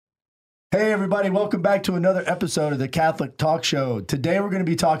Hey, everybody, welcome back to another episode of the Catholic Talk Show. Today, we're going to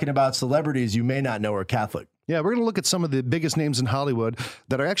be talking about celebrities you may not know are Catholic. Yeah, we're going to look at some of the biggest names in Hollywood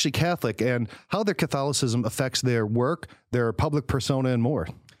that are actually Catholic and how their Catholicism affects their work, their public persona, and more.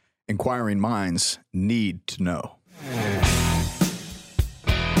 Inquiring minds need to know.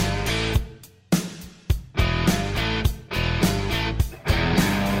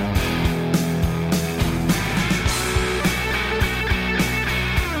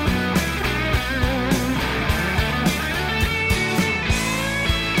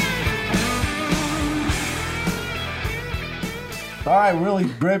 All right, really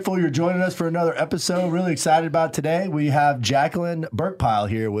grateful you're joining us for another episode. Really excited about today. We have Jacqueline Burkpile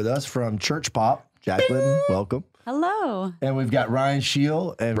here with us from Church Pop. Jacqueline, welcome. Hello. And we've got Ryan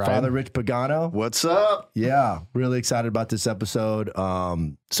Scheel and Ryan. Father Rich Pagano. What's up? Yeah, really excited about this episode.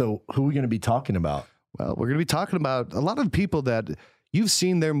 So who are we going to be talking about? Well, we're going to be talking about a lot of people that you've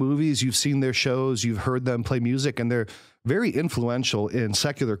seen their movies, you've seen their shows, you've heard them play music, and they're very influential in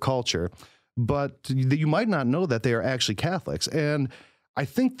secular culture. But you might not know that they are actually Catholics. And I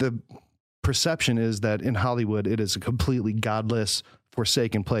think the perception is that in Hollywood, it is a completely godless,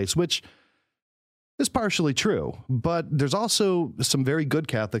 forsaken place, which is partially true. But there's also some very good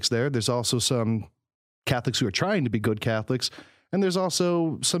Catholics there. There's also some Catholics who are trying to be good Catholics. And there's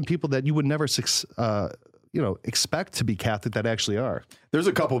also some people that you would never expect to be Catholic that actually are. There's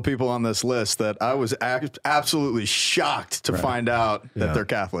a couple of people on this list that I was absolutely shocked to find out that they're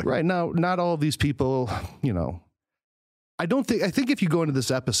Catholic. Right now, not all of these people, I think if you go into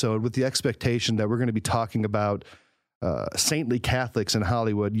this episode with the expectation that we're going to be talking about saintly Catholics in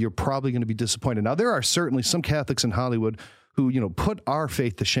Hollywood, you're probably going to be disappointed. Now, there are certainly some Catholics in Hollywood who, put our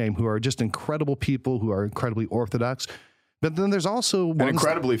faith to shame, who are just incredible people, who are incredibly Orthodox. But then there's also And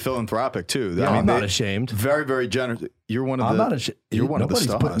incredibly philanthropic too. Yeah, I'm not ashamed. Very, very generous. You're one of I'm the. not ashamed. You're one of the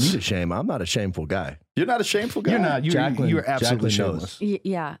Nobody's putting me stars. to shame. I'm not a shameful guy. You're not a shameful guy. You're not. You're absolutely Jacqueline knows. shameless.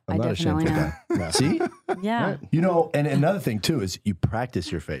 Yeah, I I'm not a definitely shameful know. guy. See? Yeah. And another thing too is you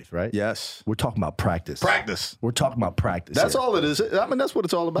practice your faith, right? Yes. We're talking about practice. Practice. We're talking about practice. That's here. all it is. I mean, that's what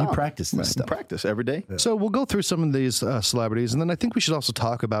it's all about. You practice this You stuff. practice every day. So we'll go through some of these celebrities, and then I think we should also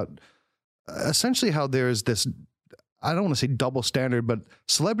talk about essentially how there's this, I don't want to say double standard, but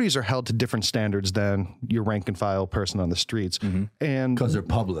celebrities are held to different standards than your rank and file person on the streets. And Because they're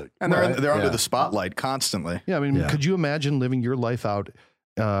public. And they're, Right? they're under Yeah. the spotlight constantly. yeah, I mean, Yeah. could you imagine living your life out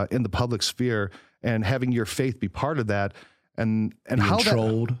in the public sphere and having your faith be part of that? And Being how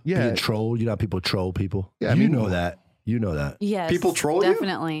trolled. that, yeah, Being trolled. You know how people troll people? Yeah, I You mean- know that. You know that. Yes. People troll you?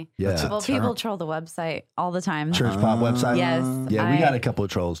 Definitely. Yeah. That's a Well, people troll the website all the time. Church Pop website? Yes. Yeah, we got a couple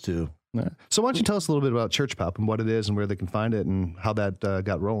of trolls too. yeah. So why don't you tell us a little bit about Church Pop and what it is and where they can find it and how that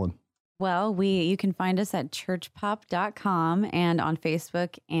got rolling? Well, you can find us at churchpop.com and on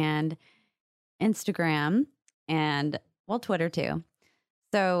Facebook and Instagram and, well, Twitter too.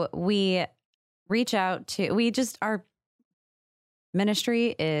 So we reach out to, our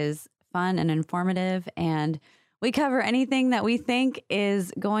ministry is fun and informative, and we cover anything that we think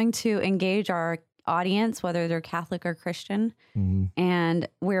is going to engage our audience, whether they're Catholic or Christian. Mhm. And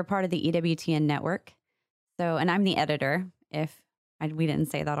we're part of the EWTN network. So, and I'm the editor, we didn't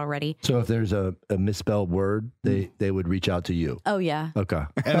say that already. So if there's a misspelled word, they would reach out to you. Oh, yeah. Okay.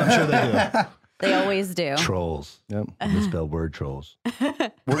 And I'm sure they do. They always do. Trolls. Yep. Misspelled word trolls. We're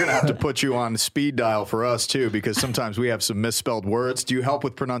going to have to put you on speed dial for us too, because sometimes we have some misspelled words. Do you help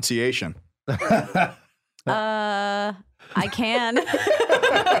with pronunciation? I can.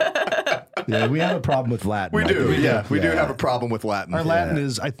 Yeah, we have a problem with Latin. We I do. think. Yeah, we do have a problem with Latin. Our Latin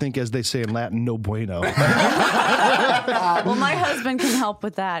is, I think, as they say in Latin, no bueno. Well, my husband can help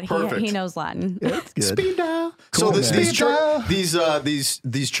with that. Perfect. He knows Latin. That's good. Speed dial. Cool, So this, man.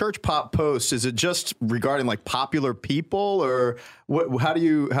 these church pop posts, is it just regarding like popular people, or how do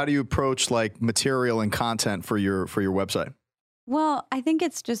you approach like material and content for your website? Well, I think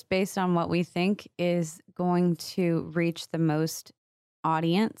it's just based on what we think is going to reach the most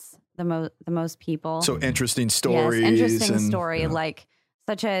audience, the most people. So interesting stories. Yes, interesting and, story, like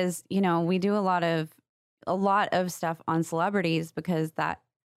such as, we do a lot of stuff on celebrities because that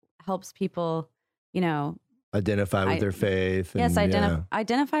helps people, Identify with their faith. yes, and,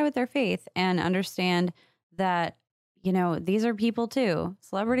 identify with their faith and understand that, these are people too.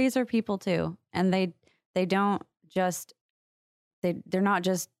 Celebrities are people too. And they don't just, they're not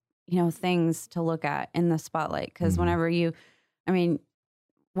just, things to look at in the spotlight. Because whenever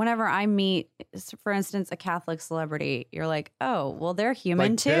whenever I meet, for instance, a Catholic celebrity, you're like, oh, well, they're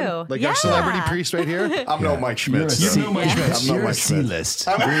human too. Tim? Like our celebrity priest right here. I'm no Mike Schmitz. You're a so- C- Mike Schmitz. I'm no You're a Mike Schmitz. C-list.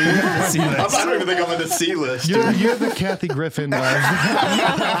 I'm not even think I'm in the C list. You're the Kathy Griffin of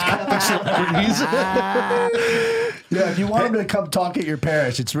Catholic celebrities. Yeah, if you want him to come talk at your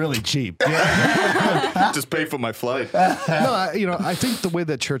parish, it's really cheap. Just pay for my flight. No, I think the way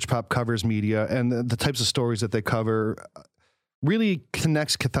that Church Pop covers media and the types of stories that they cover really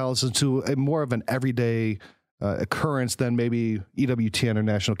connects Catholicism to a more of an everyday occurrence than maybe EWTN or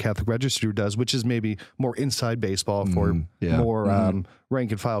National Catholic Register does, which is maybe more inside baseball for more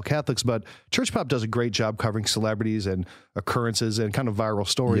rank and file Catholics. But Church Pop does a great job covering celebrities and occurrences and kind of viral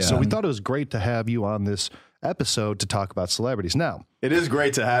stories. So we thought it was great to have you on this episode to talk about celebrities. Now, It is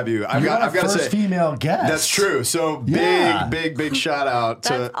great to have you. I've You're got our to first say, female guest. that's true. So Yeah. big shout out to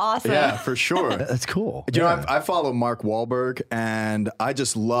That's awesome. Yeah, for sure. That's cool. You know, I follow Mark Wahlberg, and I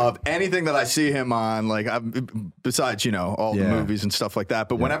just love anything that I see him on. Like, besides, all the movies and stuff like that.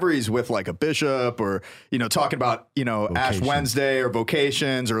 But whenever he's with like a bishop, or talking about Ash Wednesday or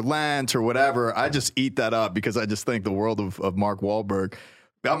vocations or Lent or whatever, I just eat that up because I just think the world of Mark Wahlberg.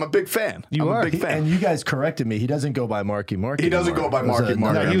 I'm a big fan. I'm a big fan. And you guys corrected me. He doesn't go by Marky. He doesn't go by Marky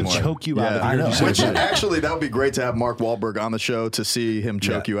Mark. no, he would anymore. choke you out. I know. If you Which said that. actually, that would be great to have Mark Wahlberg on the show to see him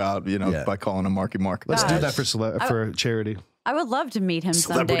choke you out, by calling him Marky Mark. Let's do that Gosh. for charity. I would love to meet him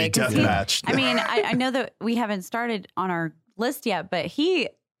Celebrity someday. 'Cause deathmatch. I mean, I know that we haven't started on our list yet, but he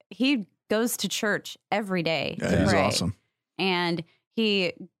goes to church every day to he's pray. awesome. And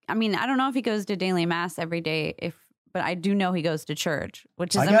I don't know if he goes to daily mass every day, but I do know he goes to church,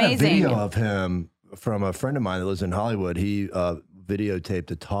 which is I got amazing. a video of him from a friend of mine that lives in Hollywood. He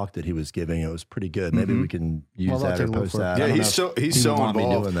videotaped a talk that he was giving. It was pretty good. Maybe we can use Well, I'll that or take a look post for it. that. Yeah, I don't he's know so if he's he so would want me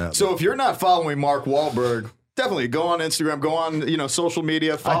involved. doing that, So but- if you're not following Mark Wahlberg, definitely go on Instagram, go on social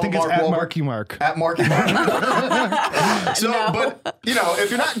media. Follow I think it's Mark at Wahlberg. Marky Mark. At Marky Mark. But if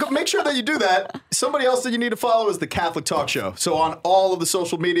you're not, make sure that you do that. Somebody else that you need to follow is the Catholic Talk Show. So on all of the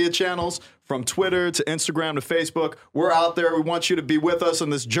social media channels, from Twitter to Instagram to Facebook, we're out there. We want you to be with us on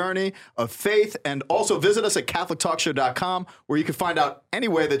this journey of faith, and also visit us at CatholicTalkShow.com, where you can find out any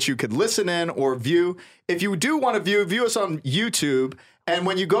way that you could listen in or view. If you do want to view us on YouTube. And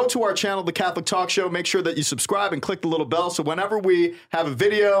when you go to our channel, The Catholic Talk Show, make sure that you subscribe and click the little bell. So whenever we have a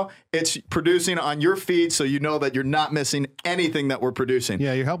video, it's producing on your feed, so you know that you're not missing anything that we're producing.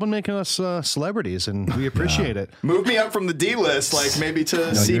 Yeah, you're helping making us celebrities, and we appreciate it. Move me up from the D list, like maybe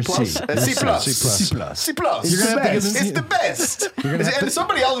to C you're plus. C. C plus. C plus. C plus. You're gonna have to give It's the best. And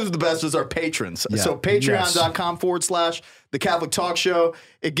somebody else who's the best is our patrons. Yeah. So patreon.com/The Catholic Talk Show.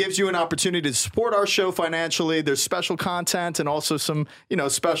 It gives you an opportunity to support our show financially. There's special content and also some,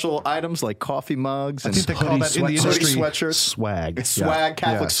 special items like coffee mugs I and think they call that in the hoodie industry sweatshirts. swag. Swag,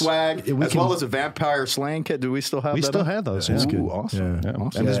 Catholic Yes. swag, Yeah, we as can- well as a vampire slaying kit. Do we still have We that? still up? have those. Ooh, Yeah. awesome. Yeah.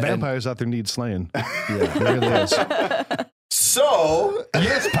 Awesome. And there's Yeah, vampires out there need slaying. Yeah. It really is. So,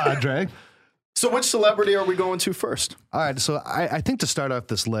 Yes, Padre. so which celebrity are we going to first? All right, so I think to start off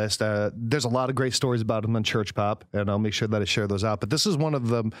this list, there's a lot of great stories about him on Church Pop, and I'll make sure that I share those out. But this is one of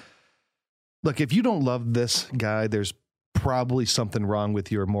them. Look, if you don't love this guy, there's probably something wrong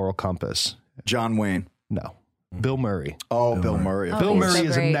with your moral compass. John Wayne. No, Bill Murray. Oh, Bill Murray. Oh, Bill he's Murray so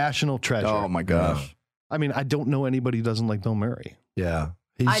is a great. national treasure. Oh my gosh. I mean, I don't know anybody who doesn't like Bill Murray. Yeah.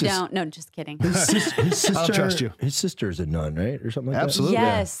 He's I just- don't. No, just kidding. His sister, I don't trust you. His sister's a nun, right, or something like Absolutely.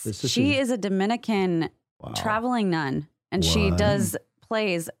 that. Yes, His sister- she is a Dominican Wow. traveling nun, and she What? does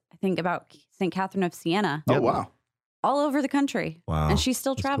plays. I think about St. Catherine of Siena Oh wow. all over the country. Wow. And she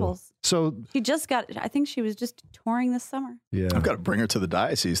still That's travels. So, She just got. I think she was just touring this summer. Yeah. I've got to bring her to the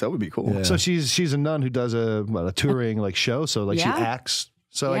diocese. That would be cool. Yeah. so she's a nun who does a touring like show. So like Yeah. she acts.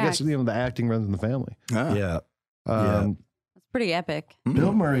 So I Yeah. guess the acting runs in the family. Ah. Yeah. It's pretty epic.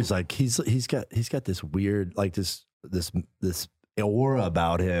 Bill Murray's like he's got this weird like this aura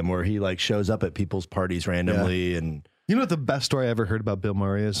about him where he like shows up at people's parties randomly and You know what the best story I ever heard about Bill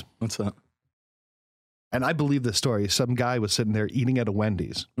Murray is? What's that? And I believe this story. Some guy was sitting there eating at a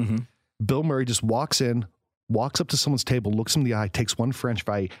Wendy's. Mm-hmm. Bill Murray just walks in, walks up to someone's table, looks him in the eye, takes one French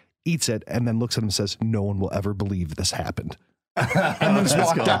fry, eats it, and then looks at him and says, "No one will ever believe this happened." And then just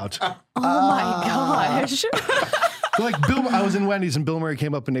walked out. Oh my gosh. So like I was in Wendy's and Bill Murray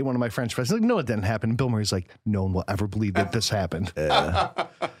came up and ate one of my French fries. He's like, "No, it didn't happen." And Bill Murray's like, "No one will ever believe that this happened."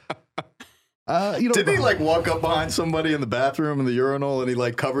 Didn't he like walk up behind somebody in the bathroom in the urinal and he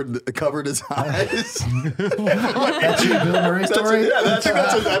like covered his eyes? that's your Bill Murray story.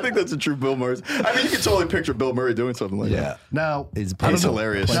 I think that's a true Bill Murray. I mean, you can totally picture Bill Murray doing something like Yeah. that. Now, He's I don't He's know-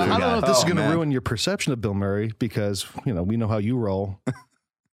 hilarious. Now, too. I don't know if this is Oh, going to man. ruin your perception of Bill Murray because we know how you roll.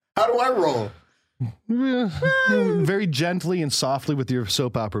 How do I roll? Very gently and softly with your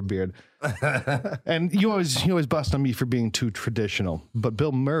soap opera beard. And you always bust on me for being too traditional. But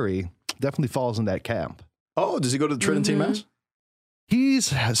Bill Murray definitely falls in that camp. Oh, does he go to the Tridentine Mass?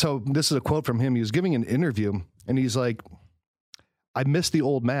 So this is a quote from him. He was giving an interview and he's like, I miss the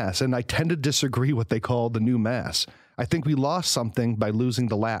old Mass and I tend to disagree what they call the new Mass. I think we lost something by losing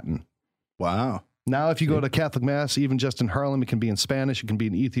the Latin. Wow. Now, if you go to Catholic Mass, even just in Harlem, it can be in Spanish, it can be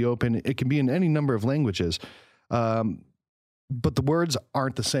in Ethiopian, it can be in any number of languages. But the words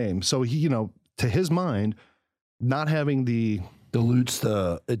aren't the same. So he, to his mind, not having dilutes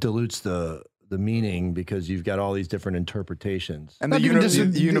the meaning because you've got all these different interpretations. And the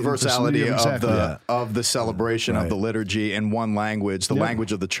universality of the celebration of the liturgy in one language, the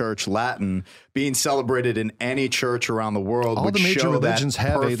language of the church, Latin, being celebrated in any church around the world. All the major religions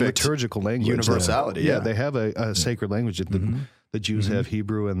have a liturgical language. Universality, yeah. They have a sacred language. The Jews have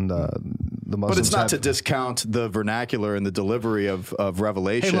Hebrew and the Muslims But it's not to discount the vernacular and the delivery of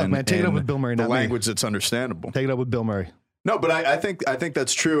revelation. Hey, look, man, take it up with Bill Murray. The language that's understandable. Take it up with Bill Murray. No, but I think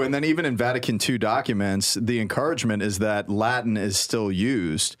that's true. And then even in Vatican II documents, the encouragement is that Latin is still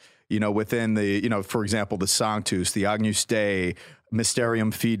used, within the, for example, the Sanctus, the Agnus Dei,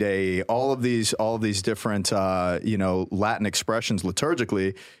 Mysterium Fidei, all of these different, Latin expressions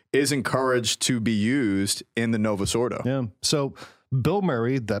liturgically is encouraged to be used in the Novus Ordo. Yeah. So Bill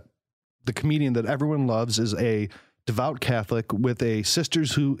Murray, the comedian that everyone loves, is a devout Catholic with a sister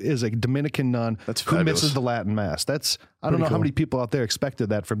who is a Dominican nun who misses the Latin Mass. I don't know how many people out there expected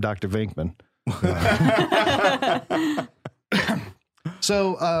that from Dr. Venkman.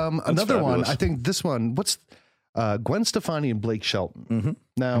 So another one, I think this one, what's Gwen Stefani and Blake Shelton.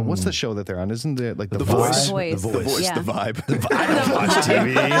 Now, what's the show that they're on? Isn't it like the Voice? The Voice. The Voice, Yeah. the Vibe. I don't watch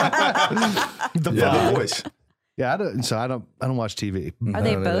TV. The Voice. Yeah, I don't watch TV. Are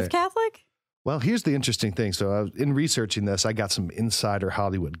they both Catholic? Well, here's the interesting thing. So in researching this, I got some insider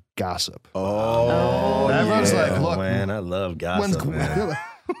Hollywood gossip. Oh, Everyone's like, look, man, I love gossip.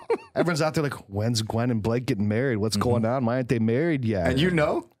 Everyone's out there like, when's Gwen and Blake getting married? What's going on? Why aren't they married yet? And you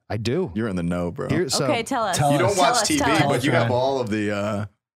know? I do. You're in the know, bro. Okay, tell us. You don't watch Tell TV, us. but you have all of the...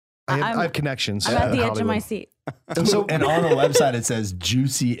 I have connections. I'm at the edge of Hollywood. my seat. And on the website it says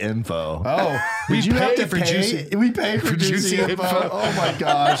juicy info. Oh, Did you have to for pay? juicy. We pay for juicy info. Oh my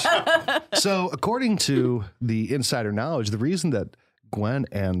gosh! So, according to the insider knowledge, the reason that Gwen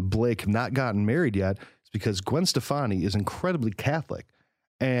and Blake have not gotten married yet is because Gwen Stefani is incredibly Catholic,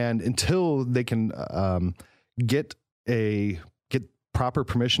 and until they can get proper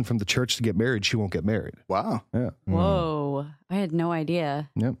permission from the church to get married, she won't get married. Wow. Yeah. Whoa. I had no idea.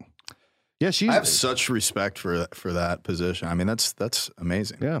 Yep. Yeah, I have such respect for that position. I mean, that's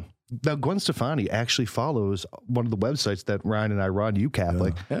amazing. Yeah. Now, Gwen Stefani actually follows one of the websites that Ryan and I run, You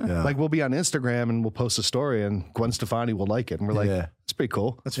Catholic. Yeah. Like, we'll be on Instagram and we'll post a story and Gwen Stefani will like it. And we're like, it's pretty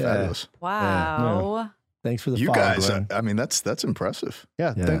cool. That's fabulous. Wow. Thanks for the You follow, guys, Glenn. I mean, that's impressive.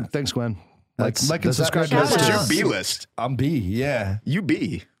 Yeah. Thanks, Gwen. Like That's- and does that subscribe to make us. What's sense? your B list? I'm B. Yeah, You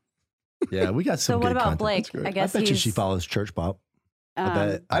B. yeah. We got some. So what good about content. Blake? That's great. I guess bet you he's- she follows Church Pop.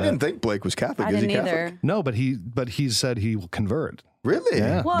 I I didn't think Blake was Catholic. I Is he didn't Catholic? either. No, but he said he will convert. Really?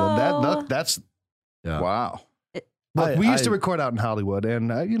 Yeah. Whoa. That's Yeah. Wow. look, we used to record out in Hollywood, and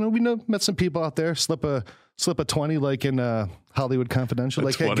we met some people out there. Slip a 20 like in Hollywood Confidential.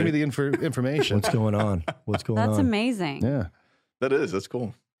 Like, hey, 20. give me the information. What's going on? What's going That's on? amazing. Yeah. That's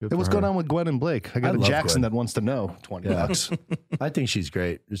cool. Good Hey, what's for going her. on with Gwen and Blake? I got I a love Jackson Gwen. that wants to know. $20. I think she's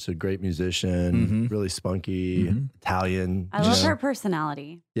great. Just a great musician, really spunky, Italian. I love her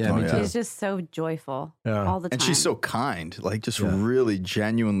personality. Yeah, me yeah. too. She's just so joyful Yeah. all the time. And she's so kind, like just really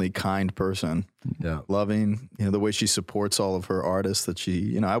genuinely kind person. Yeah. Loving, the way she supports all of her artists that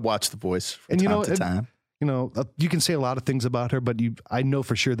she, I watch The Voice from And time to time. You can say a lot of things about her, but I know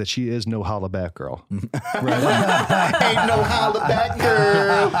for sure that she is no holla back girl. Ain't no holla back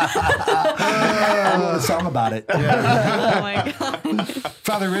girl. I wrote a song about it. oh my God.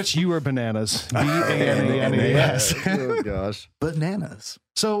 Father Rich, you are bananas. B-A-N-A-N-A-S. Oh gosh. Bananas.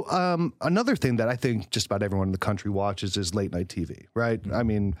 So another thing that I think just about everyone in the country watches is late night TV, right? I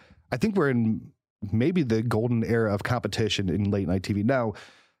mean, I think we're in maybe the golden era of competition in late night TV. Now,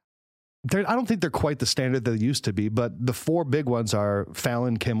 I don't think they're quite the standard they used to be, but the four big ones are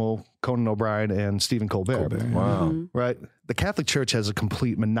Fallon, Kimmel, Conan O'Brien, and Stephen Colbert. Wow. Right? The Catholic Church has a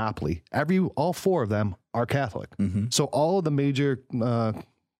complete monopoly. All four of them are Catholic. So all of the major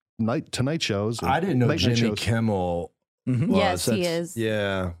tonight shows. I didn't know late night Jimmy shows. Kimmel was. Yes, he That's- is.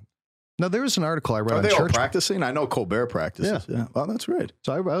 Yeah. Now, there was an article I read Are on they all Church. practicing? I know Colbert practices. Yeah. Well, that's great.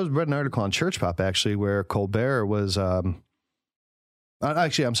 So I read an article on Church Pop actually, where Colbert was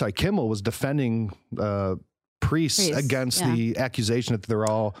Actually, I'm sorry. Kimmel was defending priests against the accusation that they're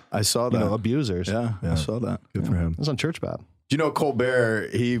all I saw that. Abusers. Yeah, I saw that. Good for him. It was on Church Pop. Do you know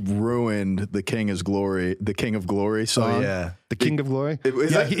Colbert? He ruined the King of Glory song. Oh, yeah. The King of Glory.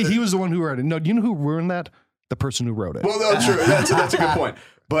 Is Yeah, that- he was the one who wrote it. No, do you know who ruined that? The person who wrote it. Well, no, true. That's a good point.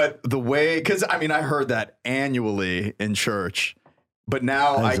 But the way, because I mean, I heard that annually in church, but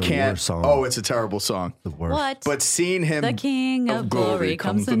now That I is the can't. worst song. Oh, it's a terrible song. The worst. What? But seeing him, The King of Glory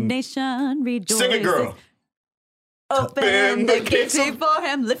comes, the nation rejoices. Sing it, girl. Open the gates before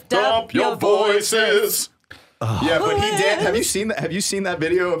him, lift up your voices. Yeah, but he Have you seen that? Have you seen that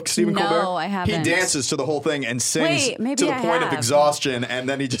video of Stephen No, Colbert? I haven't. He dances to the whole thing and sings Wait, maybe to the I point of have. exhaustion, and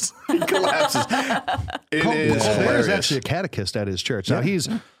then he just he collapses. It is Colbert hilarious. is actually a catechist at his church. Now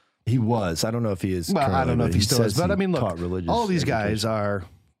He was. I don't know if he is. well, I currently, don't know if he still is, says but he I mean, taught look, religious all these guys education. are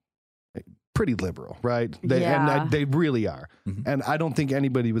pretty liberal, right? Yeah. And they really are. And I don't think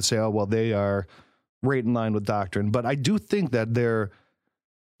anybody would say, oh, well, they are right in line with doctrine. But I do think that they're,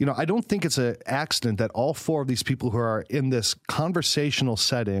 I don't think it's an accident that all four of these people who are in this conversational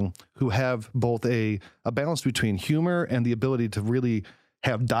setting, who have both a balance between humor and the ability to really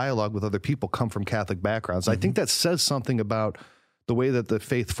have dialogue with other people, come from Catholic backgrounds. I think that says something about the way that the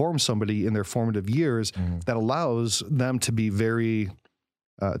faith forms somebody in their formative years that allows them to be very,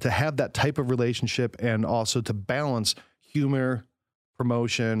 to have that type of relationship and also to balance humor,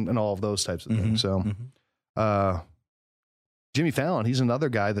 promotion, and all of those types of things. So, Jimmy Fallon, he's another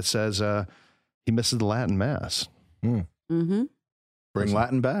guy that says he misses the Latin Mass. Mm-hmm. Bring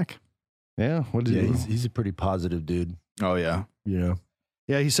Latin back. Yeah. What did he? He's a pretty positive dude. Oh yeah.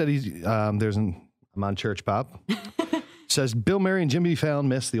 Yeah, he said I'm on Church Pop. Says Bill Murray and Jimmy Fallon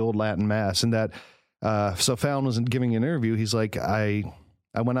missed the old Latin Mass, and that so Fallon was giving an interview. He's like, I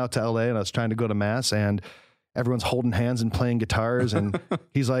went out to LA and I was trying to go to Mass, and everyone's holding hands and playing guitars, and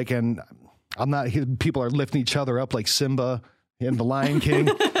he's like, and people are lifting each other up like Simba in The Lion King,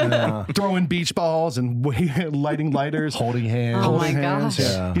 throwing beach balls and lighting lighters, Holding hands. Oh holding my hands. gosh.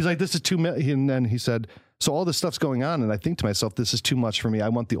 Yeah. He's like, this is too much. And then he said, so all this stuff's going on, and I think to myself, this is too much for me. I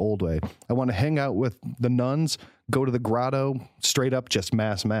want the old way. I want to hang out with the nuns, go to the grotto, straight up, just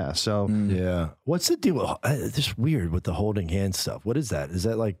mass. So Yeah. What's the deal with it's just weird with the holding hands stuff? What is that? Is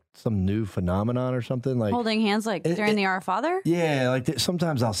that like some new phenomenon or something? Like Holding hands like during the Our Father? yeah, like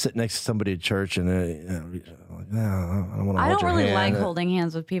sometimes I'll sit next to somebody at church and like, no, I don't want to. I hold don't your really hand. like holding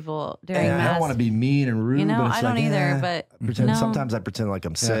hands with people during And I Mass. don't want to be mean and rude. You know, but it's I don't like, either, but pretend. no. Sometimes I pretend like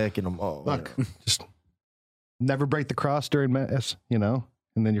I'm sick and I'm look, just never break the cross during Mass, and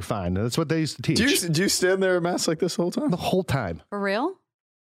then you're fine. That's what they used to teach. Do you stand there at Mass like this the whole time? The whole time. For real?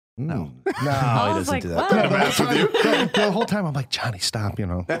 No, he I was doesn't like, do that. what? The whole time I'm like, Johnny, stop,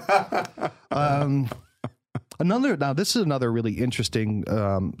 This is another really interesting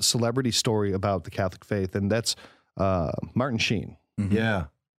celebrity story about the Catholic faith, and that's Martin Sheen. Yeah.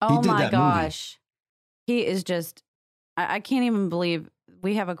 Oh did my that movie. gosh. He is just, I can't even believe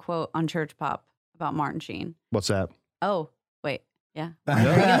we have a quote on Church Pop about Martin Sheen. What's that? Oh, wait. Yeah. No,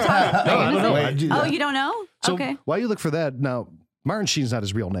 I don't know. Wait, do Oh, that. you don't know? So Okay. while you look for that, now, Martin Sheen's not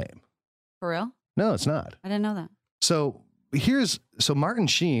his real name. For real? No, it's not. I didn't know that. So Martin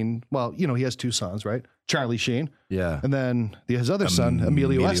Sheen, well, he has two sons, right? Charlie Sheen, Yeah. and then his other son,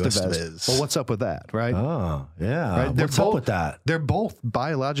 Emilio Emilio Estevez. Estevez. Well, what's up with that, right? Oh, yeah. Right, they're What's up both- with that? They're both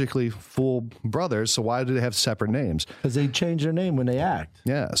biologically full brothers, so why do they have separate names? Because they change their name when they act.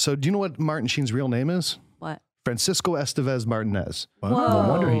 Yeah. So do you know what Martin Sheen's real name is? What? Francisco Estevez Martinez. No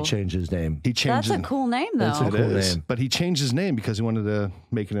wonder he changed his name. He changed That's a cool name, though. That's a It cool is. name. But he changed his name because he wanted to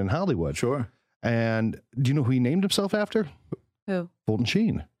make it in Hollywood. Sure. And do you know who he named himself after? Who? Fulton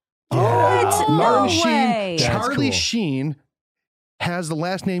Sheen. What? Martin No Sheen. way. That's Charlie cool. Sheen has the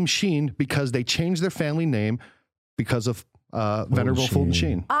last name Sheen because they changed their family name because of Venerable Fulton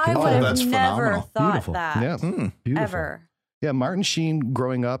Sheen. I Oh, would have that's never phenomenal. thought Beautiful. that. Yeah. Beautiful. Ever. Yeah, Martin Sheen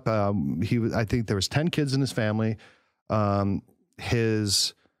growing up, I think there was 10 kids in his family.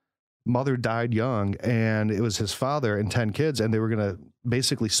 His mother died young, and it was his father and 10 kids, and they were going to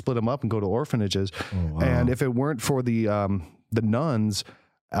basically split them up and go to orphanages. Oh, wow. And if it weren't for the nuns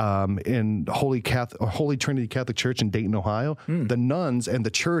in Holy Trinity Catholic Church in Dayton, Ohio, the nuns and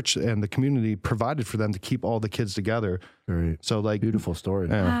the church and the community provided for them to keep all the kids together. Great. So like, Beautiful story.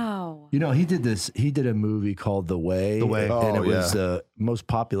 yeah. Wow. You know, he did this. He did a movie called The Way. The Way. and Oh, it was yeah. the most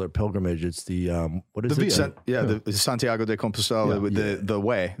popular pilgrimage. It's the what is The it? Via. The Santiago de Compostela with the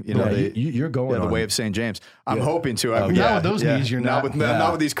way. Yeah, The you're going the on. way of St. James. I'm Yeah. hoping to. Oh, Not with those knees, you're not.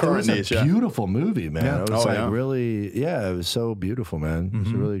 Not with these It current was a knees. Yeah. beautiful movie, man. Yeah. It was Oh, like yeah. really, yeah, it was so beautiful, man. It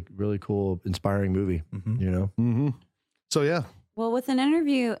was a really, really cool, inspiring movie. You know, So yeah, Well, in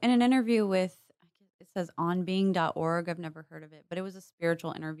an interview with, it says onbeing.org. I've never heard of it, but it was a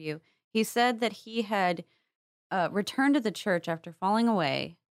spiritual interview. He said that he had returned to the church after falling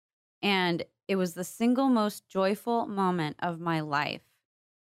away, and it was the single most joyful moment of my life.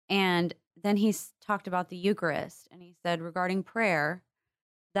 And then he talked about the Eucharist, and he said regarding prayer,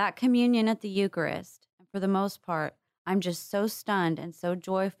 that communion at the Eucharist, and for the most part, I'm just so stunned and so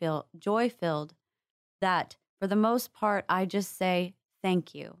joy-filled that for the most part, I just say,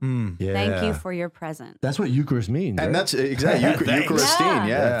 thank you. Yeah. Thank you for your presence. That's what Eucharist means. And right? that's exactly Thanks. Eucharistine.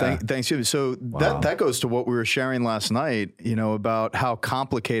 Yeah. Thanks you. So Wow. that goes to what we were sharing last night, about how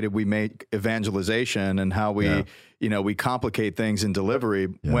complicated we make evangelization and how we, we complicate things in delivery.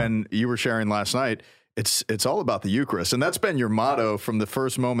 Yeah. When you were sharing last night, it's all about the Eucharist. And that's been your motto from the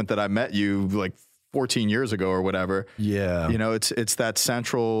first moment that I met you, like 14 years ago or whatever. Yeah. It's that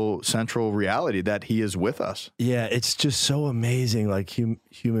central reality that he is with us. Yeah, it's just so amazing, like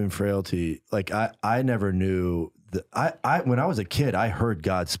human frailty. Like I never knew that. I when I was a kid, I heard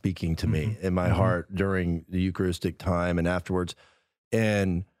God speaking to me in my heart during the Eucharistic time and afterwards,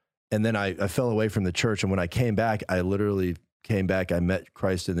 and then I fell away from the church. And when I came back, I literally came back. I met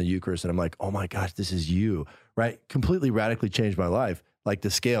Christ in the Eucharist, and I'm like, oh my gosh, this is you, right? Completely radically changed my life. Like the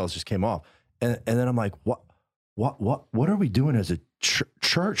scales just came off, and then I'm like, what are we doing as a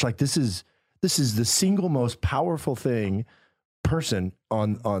church? Like this is the single most powerful person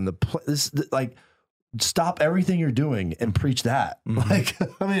on the this like stop everything you're doing and preach that. Like,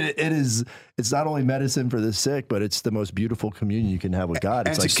 I mean, it's not only medicine for the sick, but it's the most beautiful communion you can have with God.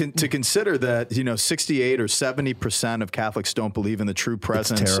 It's and to consider that, 68 or 70% of Catholics don't believe in the true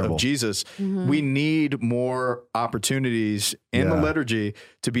presence of Jesus. We need more opportunities in the liturgy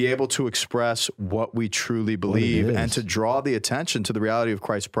to be able to express what we truly believe and to draw the attention to the reality of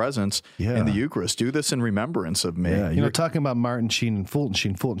Christ's presence in the Eucharist. Do this in remembrance of me. Yeah, talking about Martin Sheen and Fulton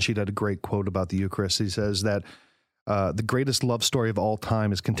Sheen had a great quote about the Eucharist. He says that the greatest love story of all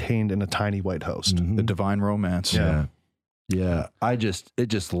time is contained in a tiny white host. The divine romance. Yeah. It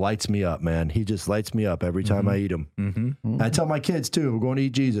just lights me up, man. He just lights me up every time I eat him. I tell my kids too, we're going to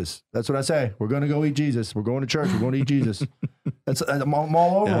eat Jesus. That's what I say. We're going to go eat Jesus. We're going to church. We're going to eat Jesus. I'm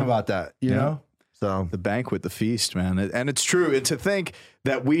all over about that, you know? So the banquet, the feast, man. And it's true. And to think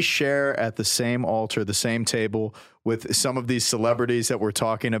that we share at the same altar, the same table with some of these celebrities that we're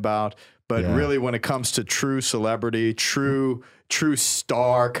talking about. But really, when it comes to true celebrity, true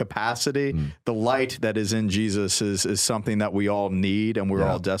star capacity, the light that is in Jesus is something that we all need and we're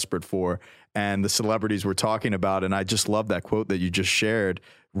all desperate for. And the celebrities we're talking about, and I just love that quote that you just shared,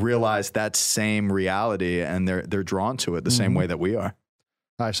 realize that same reality and they're drawn to it the same way that we are.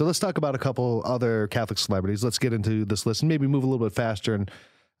 All right, so let's talk about a couple other Catholic celebrities. Let's get into this list and maybe move a little bit faster and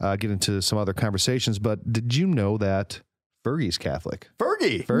get into some other conversations. But did you know that Fergie's Catholic?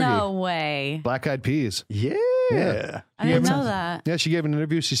 Fergie. No way. Black Eyed Peas. Yeah. I didn't know that. Yeah, she gave an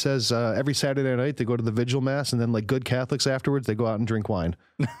interview. She says every Saturday night they go to the Vigil Mass, and then like good Catholics afterwards, they go out and drink wine.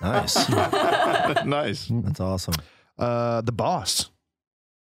 nice. Nice. That's awesome. The Boss,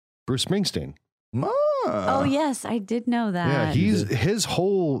 Bruce Springsteen. Oh, yes, I did know that. Yeah, his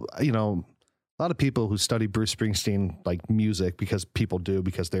whole, a lot of people who study Bruce Springsteen like music because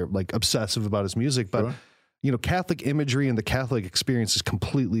they're like obsessive about his music, but Catholic imagery and the Catholic experience is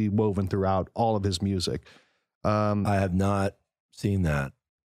completely woven throughout all of his music. I have not seen that.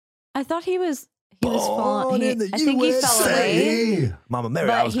 I thought he was falling. in the I think he fell away. Mama Mary.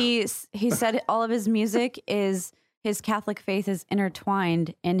 But he said all of his music his Catholic faith is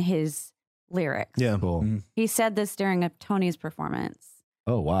intertwined in his lyrics. Yeah. Cool. He said this during a Tony's performance.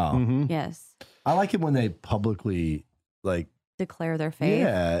 Oh, wow. Mm-hmm. Yes. I like it when they publicly declare their faith.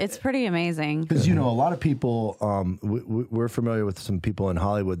 Yeah. It's pretty amazing. because a lot of people, we're familiar with some people in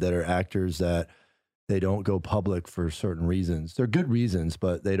Hollywood that are actors that they don't go public for certain reasons. They're good reasons,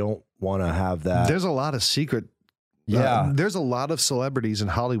 but they don't want to have that. There's a lot of secret. There's a lot of celebrities in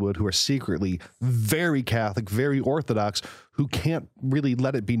Hollywood who are secretly very Catholic, very Orthodox, who can't really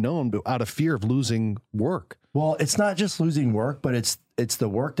let it be known out of fear of losing work. Well, it's not just losing work, but it's the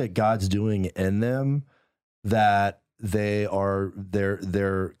work that God's doing in them that they're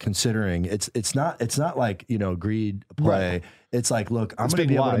considering. It's not like greed play. Right. It's like, look, I'm going to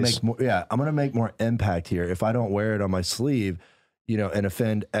be able to make more. Yeah, I'm going to make more impact here if I don't wear it on my sleeve, and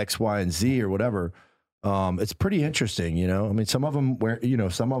offend X, Y, and Z or whatever. It's pretty interesting, I mean, some of them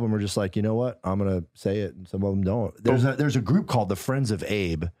some of them are just like, you know what, I'm going to say it, and some of them don't. There's a group called the Friends of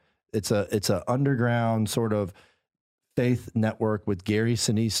Abe. It's a underground sort of faith network with Gary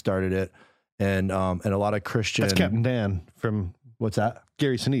Sinise started it, and a lot of Christian. That's Captain Dan from What's that?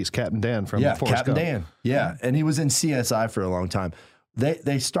 Gary Sinise, Captain Dan from Forrest Captain Gump. Dan. Yeah, and he was in CSI for a long time.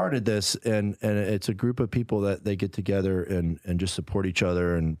 They started this, and it's a group of people that they get together and just support each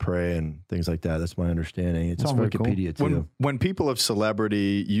other and pray and things like that. That's my understanding. It's on Wikipedia too. When people of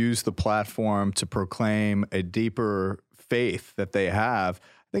celebrity use the platform to proclaim a deeper faith that they have,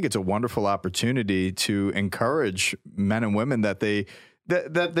 I think it's a wonderful opportunity to encourage men and women that they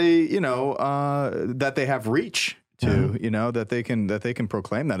have reach to, that they can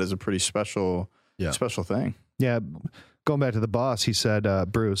proclaim that as a pretty special thing. Yeah. Going back to the boss, he said,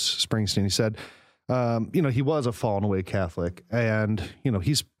 Bruce Springsteen, he said, he was a fallen away Catholic, and,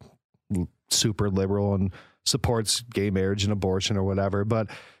 he's super liberal and supports gay marriage and abortion or whatever. But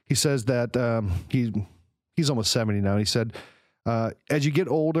he says that he's almost 70 now. And he said, as you get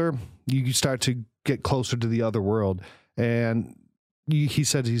older, you start to get closer to the other world. And he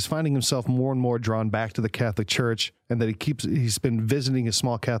said he's finding himself more and more drawn back to the Catholic Church, and that he's been visiting his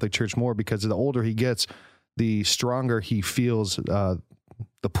small Catholic church more, because the older he gets, the stronger he feels the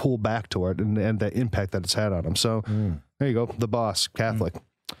pull back toward and the impact that it's had on him. So there you go. The boss, Catholic.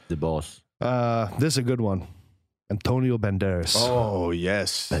 The boss. This is a good one. Antonio Banderas. Oh,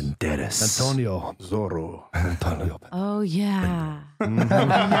 yes. Banderas. Antonio. Zorro. Antonio. Oh, yeah.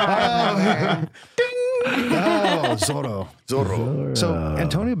 Oh, Zorro. So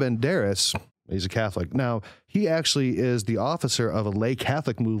Antonio Banderas, he's a Catholic. Now, he actually is the officer of a lay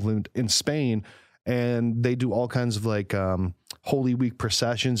Catholic movement in Spain, and they do all kinds of like Holy Week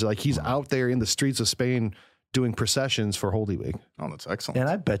processions. Like, he's out there in the streets of Spain doing processions for Holy Week. Oh, that's excellent. And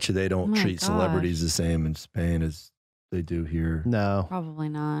I bet you they don't treat celebrities the same in Spain as they do here. No. Probably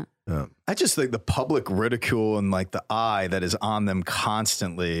not. I just think the public ridicule and like the eye that is on them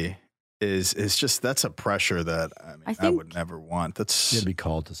constantly is just, that's a pressure that I would never want. That's You'd be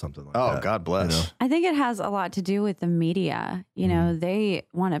called to something like that. Oh, God bless. I think it has a lot to do with the media. They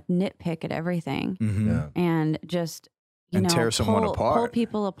want to nitpick at everything and just, tear someone apart. Pull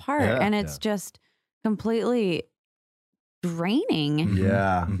people apart. Yeah. And it's just completely draining.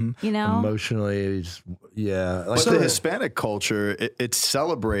 Yeah. Emotionally, But the Hispanic culture, it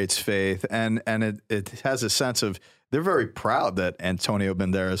celebrates faith, and it has a sense of, they're very proud that Antonio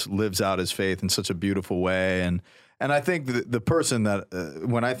Banderas lives out his faith in such a beautiful way. And I think the person that,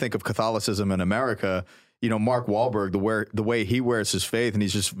 when I think of Catholicism in America, Mark Wahlberg, the way he wears his faith, and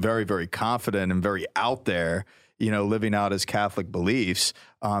he's just very, very confident and very out there, living out his Catholic beliefs,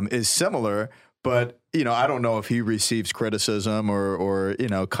 is similar. But, I don't know if he receives criticism or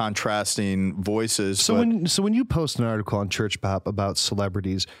contrasting voices. So when you post an article on Church Pop about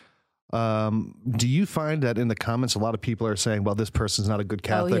celebrities, do you find that in the comments, a lot of people are saying, well, this person's not a good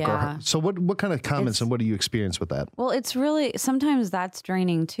Catholic? So what kind of comments and what do you experience with that? Well, it's really, sometimes that's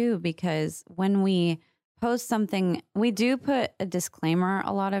draining too, because when we post something, we do put a disclaimer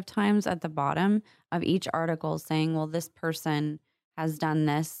a lot of times at the bottom of each article saying, well, this person has done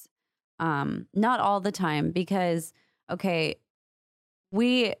this. Not all the time, because, to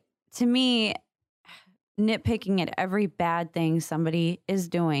me, nitpicking at every bad thing somebody is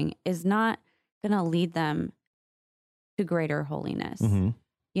doing is not going to lead them to greater holiness.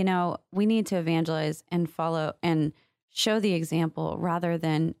 We need to evangelize and follow and show the example rather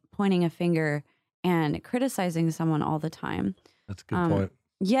than pointing a finger and criticizing someone all the time. That's a good point.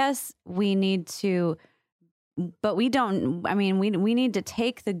 Yes, we need to, but we don't, we need to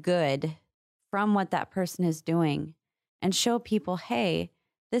take the good from what that person is doing and show people, hey,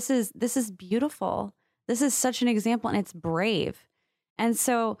 this is beautiful. This is such an example, and it's brave. And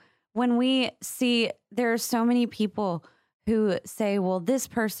so when we see there are so many people who say, well, this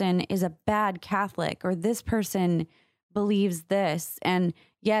person is a bad Catholic, or this person believes this, and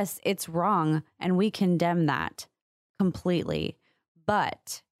yes, it's wrong, and we condemn that completely.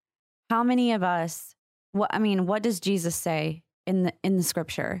 But how many of us, what does Jesus say in the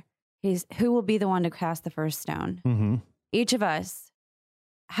scripture? Who will be the one to cast the first stone? Each of us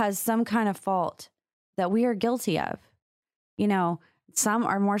has some kind of fault that we are guilty of. Some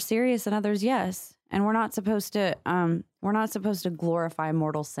are more serious than others, yes. And we're not supposed to glorify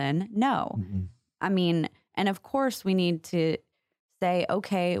mortal sin. No. And of course we need to say,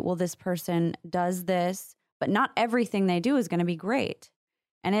 okay, well, this person does this, but not everything they do is going to be great.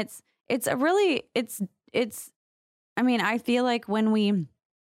 And I feel like when we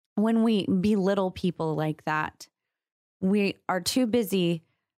belittle people like that, we are too busy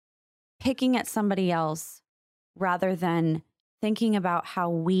picking at somebody else rather than thinking about how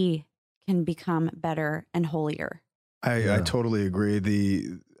we can become better and holier. I totally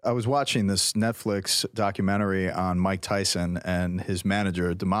agree. I was watching this Netflix documentary on Mike Tyson and his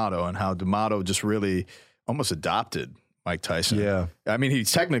manager, D'Amato, and how D'Amato just really almost adopted Mike Tyson. Yeah. I mean, he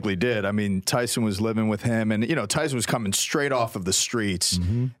technically did. I mean, Tyson was living with him, and, you know, Tyson was coming straight off of the streets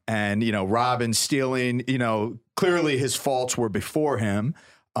and, you know, robbing, stealing, you know, clearly his faults were before him.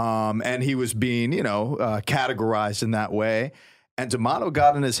 And he was being, you know, categorized in that way. And D'Amato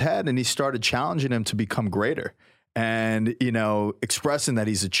got in his head and he started challenging him to become greater. And, you know, expressing that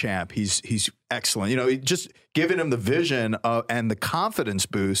he's a champ, he's excellent. You know, just giving him the vision and the confidence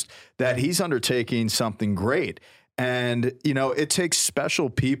boost that he's undertaking something great. And, you know, it takes special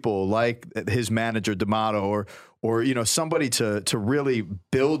people like his manager, D'Amato, or you know, somebody to really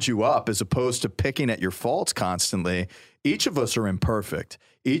build you up as opposed to picking at your faults constantly. Each of us are imperfect.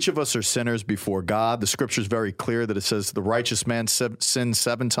 Each of us are sinners before God. The scripture is very clear that it says the righteous man sins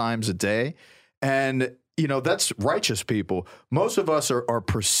 7 times a day. And, you know, that's righteous people. Most of us are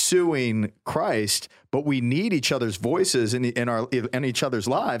pursuing Christ, but we need each other's voices in each other's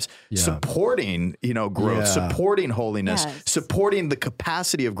lives, supporting, you know, growth, supporting holiness, supporting the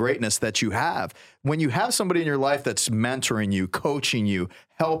capacity of greatness that you have. When you have somebody in your life that's mentoring you, coaching you,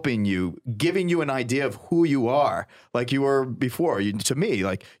 helping you, giving you an idea of who you are, like you were before. To me,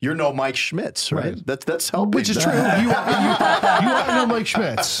 like you're no Mike Schmitz, right? That's helping. Which is true. You are no Mike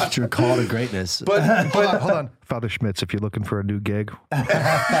Schmitz. It's your call to greatness. But hold on, Father Schmitz, if you're looking for a new gig,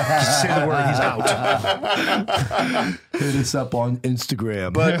 just say the word, he's out. Hit us up on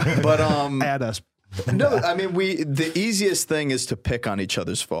Instagram. But add us. No, I mean, the easiest thing is to pick on each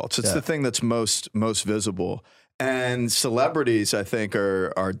other's faults. It's the thing that's most visible. And celebrities, I think,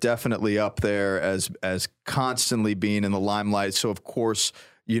 are definitely up there as constantly being in the limelight. So, of course,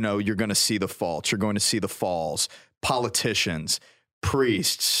 you know, you're going to see the faults. You're going to see the falls. Politicians,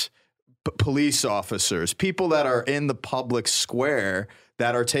 priests, police officers, people that are in the public square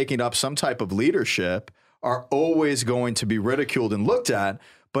that are taking up some type of leadership are always going to be ridiculed and looked at.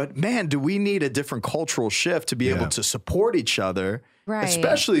 But man, do we need a different cultural shift to be able to support each other,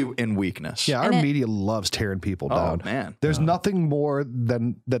 especially in weakness. Yeah, our media loves tearing people down. Oh, man. There's nothing more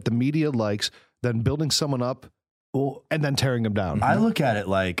than that the media likes than building someone up and then tearing them down. I look at it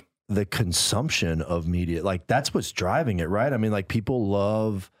like the consumption of media. Like that's what's driving it, right? I mean, like people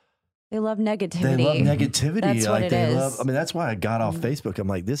love... They love negativity. They love negativity. That's like what they it love. is. I mean, that's why I got off Facebook. I'm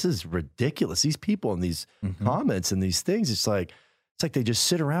like, this is ridiculous. These people and these comments and these things. It's like they just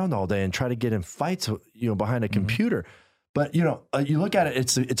sit around all day and try to get in fights, you know, behind a computer. But you know, you look at it.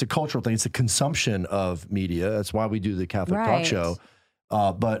 It's a cultural thing. It's a consumption of media. That's why we do the Catholic Talk Show.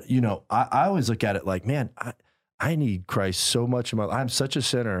 But you know, I always look at it like, man, I need Christ so much. I'm such a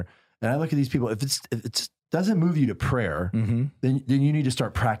sinner, and I look at these people. If it's doesn't move you to prayer, then you need to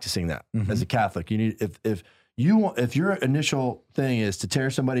start practicing that as a Catholic. You need if your initial thing is to tear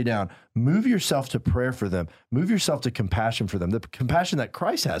somebody down, move yourself to prayer for them. Move yourself to compassion for them, the compassion that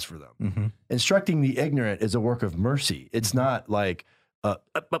Christ has for them. Instructing the ignorant is a work of mercy. It's not like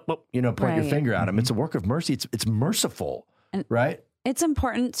you know, point your finger at them. It's a work of mercy. It's merciful, right? It's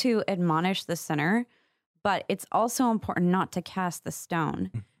important to admonish the sinner, but it's also important not to cast the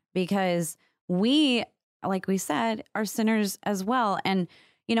stone because we, like we said, are sinners as well. And,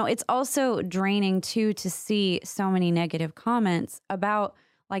 you know, it's also draining too to see so many negative comments about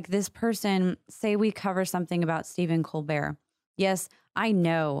like this person. Say we cover something about Stephen Colbert. Yes, I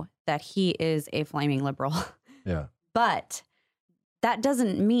know that he is a flaming liberal. Yeah. But that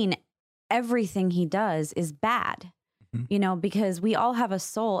doesn't mean everything he does is bad, you know, because we all have a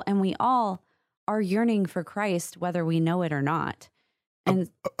soul and we all are yearning for Christ, whether we know it or not. And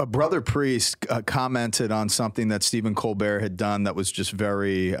a brother priest commented on something that Stephen Colbert had done that was just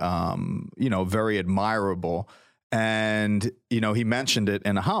very, you know, very admirable. And, you know, he mentioned it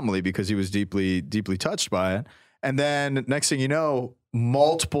in a homily because he was deeply, deeply touched by it. And then next thing you know,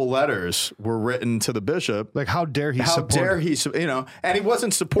 multiple letters were written to the bishop. Like, how dare he you know, and he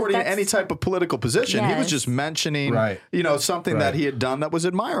wasn't supporting any type of political position. He was just mentioning, you know, something that he had done that was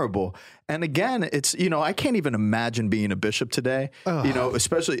admirable. And again, it's, you know, I can't even imagine being a bishop today, you know,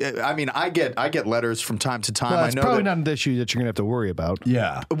 especially, I mean, I get letters from time to time. Well, I it's know probably not an issue that you're going to have to worry about.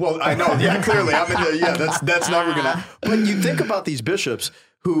 Yeah. Well, I know. Yeah, clearly. I mean, that's never going to, but you think about these bishops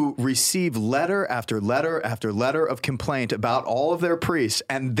who receive letter after letter after letter of complaint about all of their priests,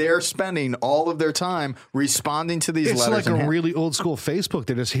 and they're spending all of their time responding to these letters. It's like a really old school Facebook.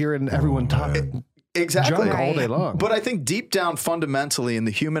 They're just hearing everyone talk. Exactly. Junk all day long. But I think deep down, fundamentally in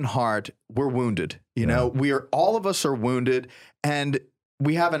the human heart, we're wounded. You know, all of us are wounded, and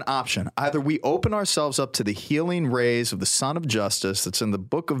we have an option. Either we open ourselves up to the healing rays of the Son of Justice that's in the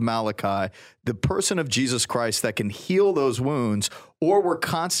book of Malachi, the person of Jesus Christ that can heal those wounds, or we're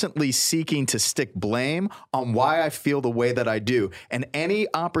constantly seeking to stick blame on why I feel the way that I do. And any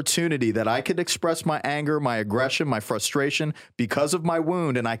opportunity that I could express my anger, my aggression, my frustration because of my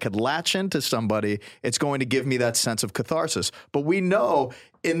wound, and I could latch into somebody, it's going to give me that sense of catharsis. But we know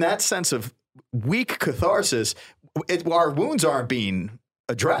in that sense of weak catharsis, our wounds aren't being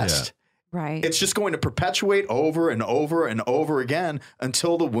addressed. Right. It's just going to perpetuate over and over and over again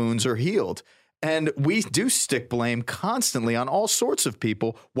until the wounds are healed. And we do stick blame constantly on all sorts of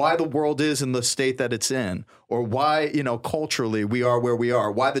people, why the world is in the state that it's in, or why, culturally we are where we are,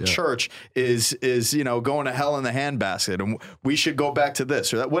 why the church is, going to hell in the handbasket and we should go back to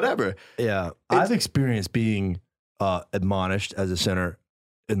this or that, whatever. Yeah. I've experienced being admonished as a sinner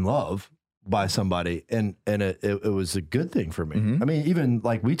in love by somebody, and it was a good thing for me. Mm-hmm. I mean, even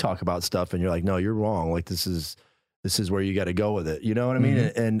like we talk about stuff and you're like, no, you're wrong. Like this is where you got to go with it. You know what I mean?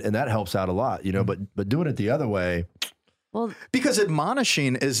 Mm-hmm. And that helps out a lot, but doing it the other way. Well, because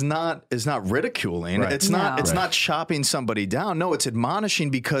admonishing is not ridiculing. Right. It's not chopping somebody down. No, it's admonishing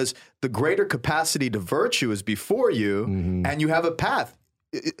because the greater capacity to virtue is before you and you have a path.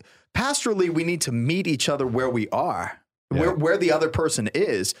 Pastorally, we need to meet each other where we are. Where the other person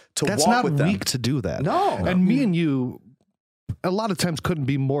is to That's walk not with them. weak to do that. No. And me and you, a lot of times couldn't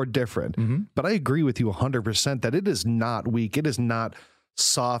be more different. Mm-hmm. But I agree with you 100% that it is not weak. It is not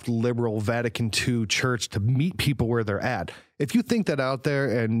soft, liberal, Vatican II church to meet people where they're at. If you think that out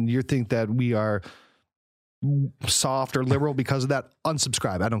there and you think that we are soft or liberal because of that,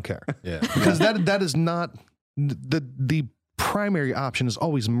 unsubscribe. I don't care. Yeah. Because that is not the primary option is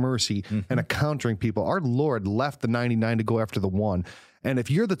always mercy and encountering people. Our Lord left the 99 to go after the one. And if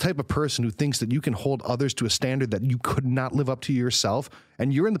you're the type of person who thinks that you can hold others to a standard that you could not live up to yourself,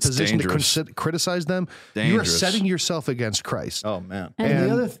 and you're in the position to criticize them, you are setting yourself against Christ. Oh, man. And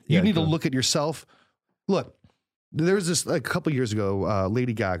the other you need to look at yourself. Look, there was this, like, a couple years ago,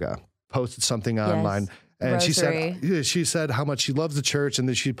 Lady Gaga posted something online. And Rosary. she said how much she loves the church, and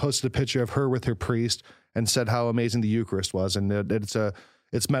then she posted a picture of her with her priest and said how amazing the Eucharist was, and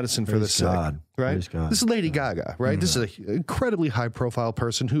it's medicine for the sick, right? Praise God. This is Lady Gaga, right? This is an incredibly high profile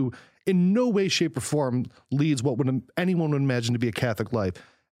person who in no way, shape, or form leads what anyone would imagine to be a Catholic life.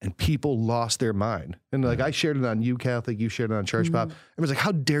 And people lost their mind. And like I shared it on You Catholic, you shared it on Church Pop. Everyone's like,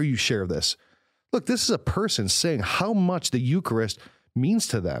 how dare you share this? Look, this is a person saying how much the Eucharist means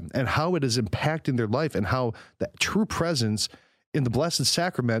to them and how it is impacting their life and how that true presence in the Blessed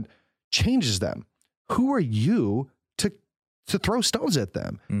Sacrament changes them. Who are you to throw stones at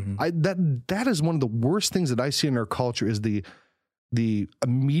them? That is one of the worst things that I see in our culture is the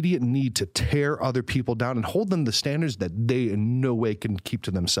immediate need to tear other people down and hold them to standards that they in no way can keep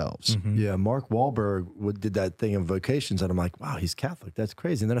to themselves. Yeah, Mark Wahlberg did that thing in Vocations, and I'm like, wow, he's Catholic. That's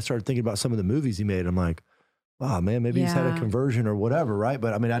crazy. And then I started thinking about some of the movies he made, and I'm like, wow, man, maybe he's had a conversion or whatever, right?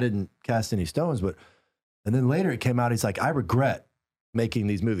 But I mean, I didn't cast any stones, and then later it came out, he's like, I regret making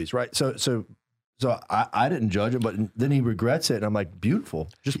these movies, right? So I didn't judge him, but then he regrets it, and I'm like, beautiful.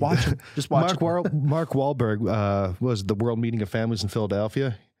 Just watch it. Just watch it. Mark Wahlberg was the World Meeting of Families in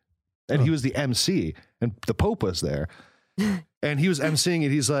Philadelphia, and he was the MC, and the Pope was there, and he was MCing it.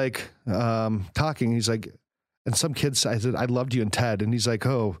 He's like talking. He's like, and some kids, I said, I loved you and Ted, and he's like,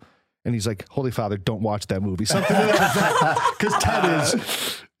 oh, and he's like, Holy Father, don't watch that movie. Something like that, because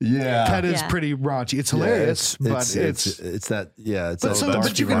Ted is pretty raunchy. It's hilarious, but it's that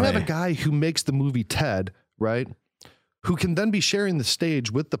but you can have a guy who makes the movie Ted, right? Who can then be sharing the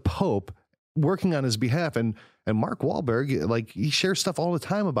stage with the Pope, working on his behalf. And Mark Wahlberg, like, he shares stuff all the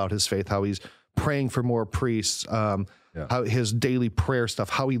time about his faith, how he's praying for more priests, how his daily prayer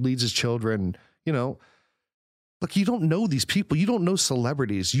stuff, how he leads his children, Look, you don't know these people. You don't know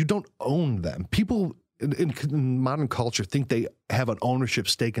celebrities. You don't own them. People in modern culture think they have an ownership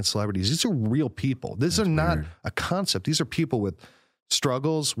stake in celebrities. These are real people. These are not a concept. These are people with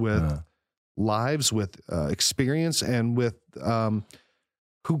struggles, with lives, with experience, and with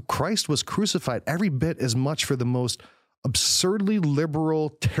who Christ was crucified every bit as much for the most absurdly liberal,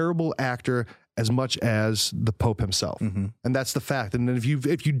 terrible actor as much as the Pope himself. And that's the fact. And if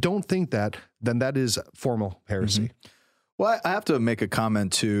you don't think that, then that is formal heresy. Well, I have to make a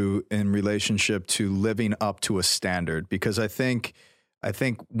comment too in relationship to living up to a standard, because I think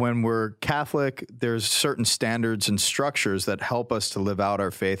when we're Catholic, there's certain standards and structures that help us to live out our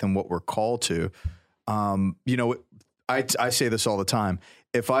faith and what we're called to. I say this all the time.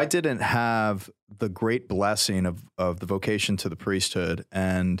 If I didn't have the great blessing of the vocation to the priesthood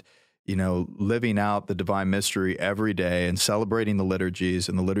and you know, living out the divine mystery every day and celebrating the liturgies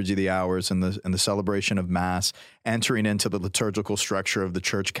and the liturgy of the hours and the celebration of Mass, entering into the liturgical structure of the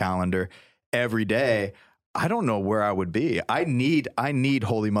church calendar every day, I don't know where I would be. I need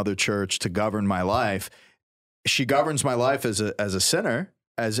Holy Mother Church to govern my life. She governs my life as a sinner,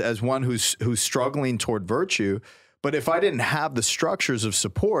 as one who's struggling toward virtue. But if I didn't have the structures of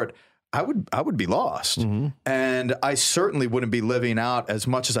support, I would be lost. Mm-hmm. And I certainly wouldn't be living out, as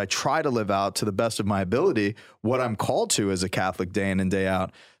much as I try to live out to the best of my ability, what I'm called to as a Catholic day in and day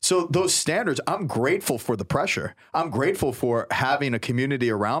out. So those standards, I'm grateful for the pressure. I'm grateful for having a community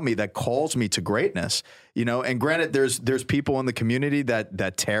around me that calls me to greatness. You know, and granted, there's people in the community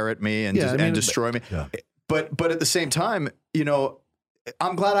that tear at me and destroy me. Yeah. But at the same time, you know,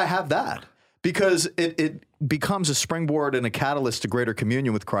 I'm glad I have that, because it becomes a springboard and a catalyst to greater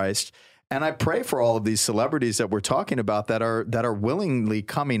communion with Christ. And I pray for all of these celebrities that we're talking about that are willingly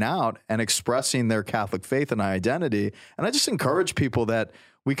coming out and expressing their Catholic faith and identity. And I just encourage people that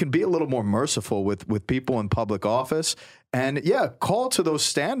we can be a little more merciful with people in public office, and call to those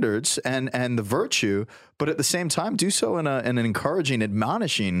standards and the virtue, but at the same time do so in an encouraging,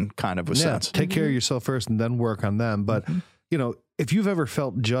 admonishing kind of a sense. Take care of yourself first and then work on them. But you know, if you've ever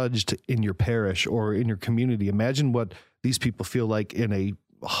felt judged in your parish or in your community, imagine what these people feel like in a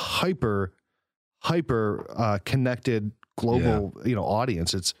hyper connected global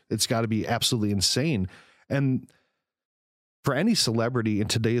audience. It's got to be absolutely insane. And for any celebrity in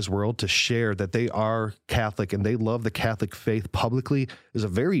today's world to share that they are Catholic and they love the Catholic faith publicly is a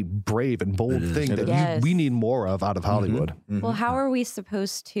very brave and bold thing that we need more of out of Hollywood. Mm-hmm. Well, how are they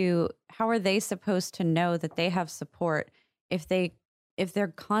supposed to know that they have support if they're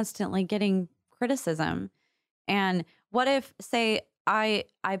constantly getting criticism? And what if, say, I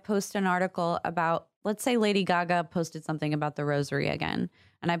post an article about, let's say Lady Gaga posted something about the rosary again,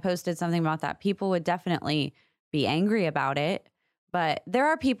 and I posted something about that. People would definitely be angry about it, but there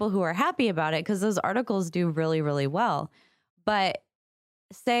are people who are happy about it because those articles do really, really well. But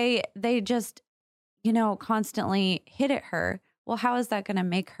say they just, constantly hit at her. Well, how is that going to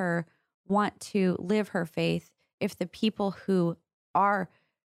make her want to live her faith if the people who are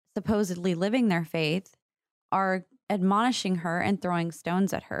supposedly living their faith are admonishing her and throwing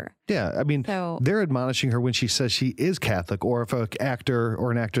stones at her? Yeah, I mean, they're admonishing her when she says she is Catholic, or if an actor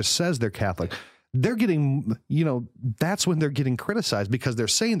or an actress says they're Catholic. They're getting, that's when they're getting criticized because they're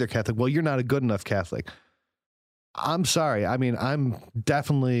saying they're Catholic. Well, you're not a good enough Catholic. I'm sorry. I mean, I'm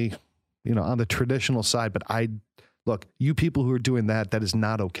definitely, on the traditional side, but look, you people who are doing that is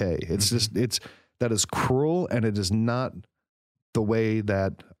not okay. It's just, that is cruel, and it is not the way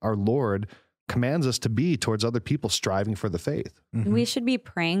that our Lord commands us to be towards other people striving for the faith. Mm-hmm. We should be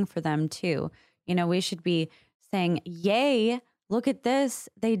praying for them too. We should be saying, yay, look at this.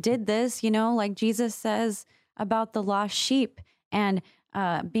 They did this, like Jesus says about the lost sheep, and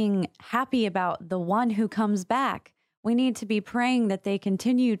being happy about the one who comes back. We need to be praying that they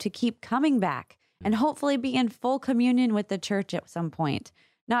continue to keep coming back and hopefully be in full communion with the church at some point.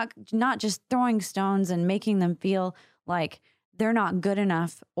 Not just throwing stones and making them feel like they're not good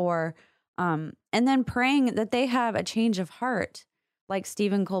enough, or and then praying that they have a change of heart, like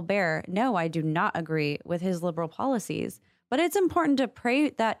Stephen Colbert. No, I do not agree with his liberal policies. But it's important to pray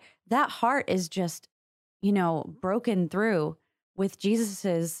that that heart is just, broken through with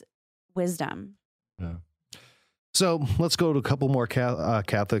Jesus's wisdom. Yeah. So let's go to a couple more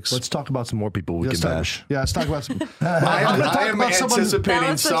Catholics. Let's talk about some more people we can bash. Let's talk about some. I am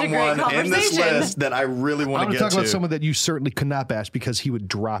anticipating someone in this list that I really want to get to. Talk about someone that you certainly could not bash because he would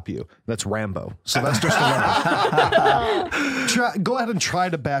drop you. That's Rambo. Sylvester Stallone. Go ahead and try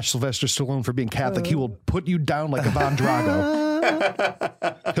to bash Sylvester Stallone for being Catholic. He will put you down like Ivan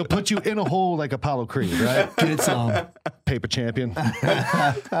Drago. He'll put you in a hole like Apollo Creed, right? Get some. Paper champion.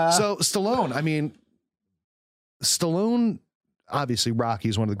 So Stallone, Stallone, obviously, Rocky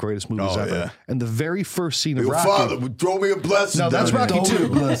is one of the greatest movies ever. Yeah. And the very first scene of Rocky. Father, throw me a blessing. No, that's Rocky 2.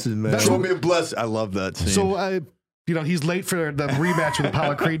 Throw me a blessing. I love that scene. So, he's late for the rematch with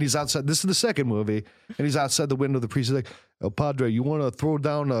Apollo Creed. He's outside. This is the second movie. And he's outside the window. The priest is like, "El Padre, you want to throw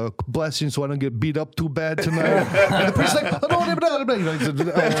down a blessing so I don't get beat up too bad tonight?" And the priest is like, he's an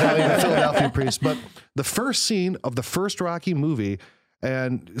Italian Philadelphia priest. But the first scene of the first Rocky movie,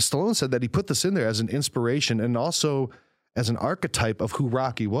 and Stallone said that he put this in there as an inspiration and also as an archetype of who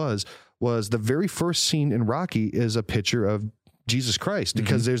Rocky was the very first scene in Rocky is a picture of Jesus Christ,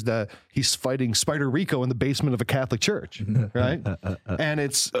 because he's fighting Spider Rico in the basement of a Catholic church, right? And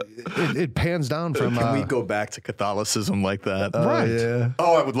it pans down from. Can we go back to Catholicism like that? Right. Yeah.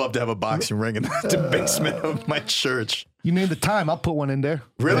 Oh, I would love to have a boxing ring in the basement of my church. You name the time, I'll put one in there.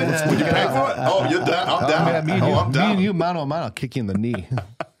 Really? Would you pay for it? Oh, you're down. I'm down. Man, me and you, I'm down. mano a mano, I'll kick you in the knee.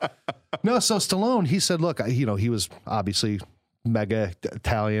 No, so Stallone, he said, look, he was obviously mega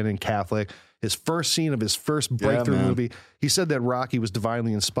Italian and Catholic. His first scene of his first breakthrough movie, he said that Rocky was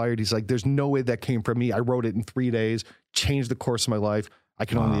divinely inspired. He's like, there's no way that came from me. I wrote it in 3 days, changed the course of my life. I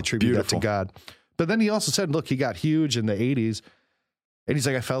can only attribute that to God. But then he also said, look, he got huge in the 80s. And he's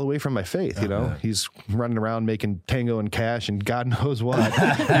like, I fell away from my faith, you know? He's running around making Tango and Cash and God knows what.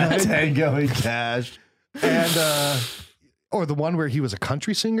 Tango and Cash. And, or the one where he was a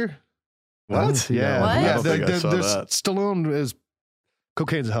country singer. What? Yeah. What? I Yeah. don't think I saw There's that. Stallone is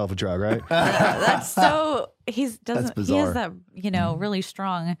cocaine's a hell of a drug, right? That's so he has bizarre. that really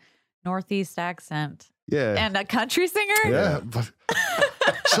strong Northeast accent Yeah. and a country singer.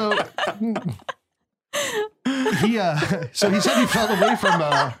 Yeah. So he said he fell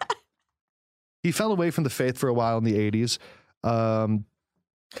away from the faith for a while in the 80s.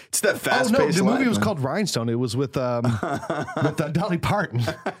 It's that fast-paced the movie life, was man. called Rhinestone. It was with Dolly Parton.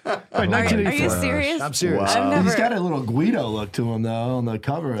 Right, Are 1984. you serious? I'm serious. Wow. I've never. He's got a little Guido look to him, though, on the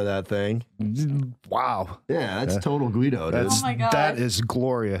cover of that thing. Wow. Yeah, that's total Guido, dude. That's, Oh my God. That is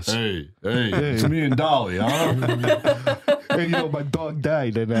glorious. Hey, it's me and Dolly, huh? Hey, my dog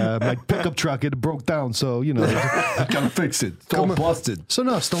died and my pickup truck, it broke down. So, Gotta fix it. It's all busted. So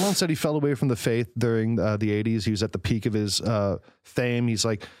no, Stallone said he fell away from the faith during the 80s. He was at the peak of his fame. He's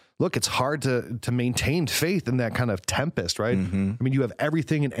like, look, it's hard to maintain faith in that kind of tempest, right? I mean, you have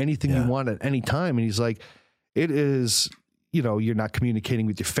everything and anything you want at any time. And he's like, it is, you're not communicating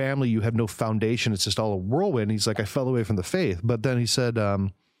with your family. You have no foundation. It's just all a whirlwind. He's like, I fell away from the faith. But then he said,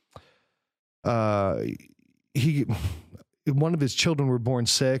 one of his children were born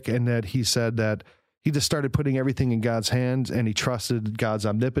sick, and that he said that he just started putting everything in God's hands, and he trusted God's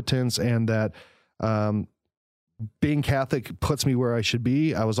omnipotence, and that being Catholic puts me where I should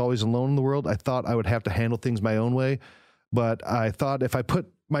be. I was always alone in the world. I thought I would have to handle things my own way, but I thought if I put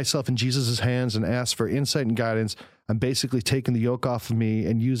myself in Jesus's hands and ask for insight and guidance, I'm basically taking the yoke off of me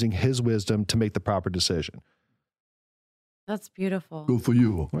and using his wisdom to make the proper decision. That's beautiful. Good for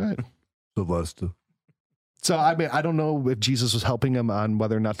you, Right. Sylvester. So, I mean, I don't know if Jesus was helping him on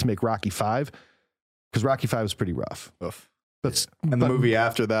whether or not to make Rocky 5, because Rocky 5 was pretty rough. Oof. But And the movie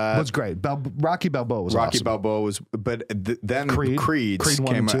after that, was great. Rocky Balboa was Rocky awesome. Balboa was, but then Creed. Creed Creed 1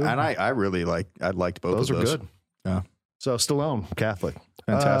 came and 2. out, and I really I liked both Those of are those. good. Yeah. So Stallone, Catholic.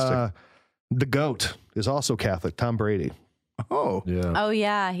 Fantastic. The GOAT is also Catholic, Tom Brady. Oh, Yeah. Oh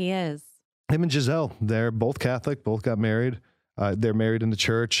yeah, he is. Him and Giselle, they're both Catholic, both got married. They're married in the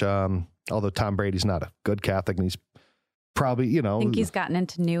church, although Tom Brady's not a good Catholic, and he's probably, I think he's gotten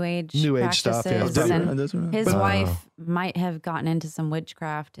into New Age stuff, yeah. practices, and his But- wife might have gotten into some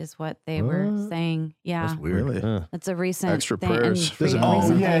witchcraft, is what they were What? saying. Yeah, That's weird. really? that's a recent Extra thing. prayers and for recent the- Oh,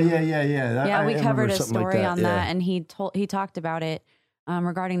 thing. yeah. Yeah, we covered a story on that, yeah. and he talked about it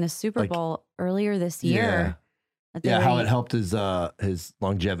regarding the Super Like- Bowl earlier this year. Yeah. that they Yeah, were- how it helped his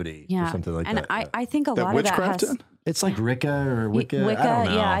longevity yeah, or something like and that. I think a That lot of that witchcraft has in? It's like Wicca or Wicca. Wicca. I don't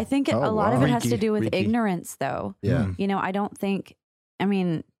know. Yeah, I think a Oh, lot of wow. it has to Reiki, do with Reiki. ignorance, though. Yeah. I don't think. I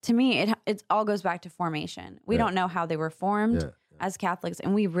mean, to me, it all goes back to formation. We Yeah. don't know how they were formed Yeah. as Catholics,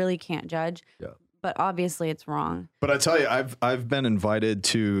 and we really can't judge. Yeah. But obviously, it's wrong. But I tell you, I've been invited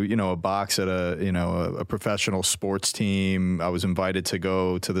to a box at a professional sports team. I was invited to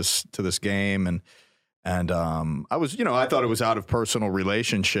go to this game, and I was I thought it was out of personal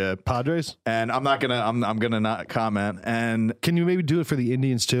relationship, Padres. and I'm gonna not comment. And Can you maybe do it for the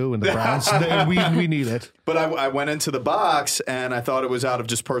Indians too and the Browns? we need it. but I went into the box, and I thought it was out of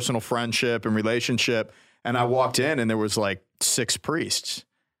just personal friendship and relationship. And I walked in, and there was like 6 priests.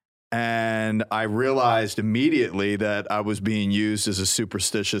 And I realized immediately that I was being used as a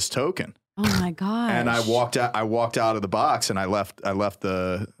superstitious token. Oh my gosh! And I walked out of the box, and I left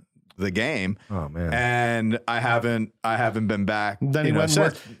the game. Oh man. And I haven't been back. Then he went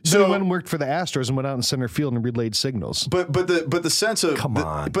and worked for the Astros and went out in center field and relayed signals. But the sense of Come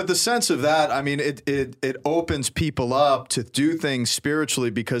on. but the sense of that, I mean, it opens people up to do things spiritually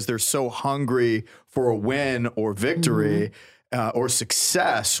because they're so hungry for a win or victory. Or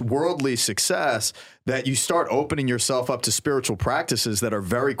success, worldly success, that you start opening yourself up to spiritual practices that are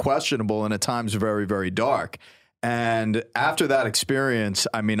very questionable and at times very, very dark. And after that experience,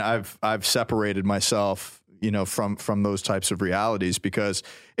 I mean, I've separated myself, from those types of realities, because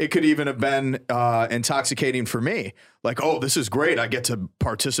it could even have been intoxicating for me. Like, oh, this is great. I get to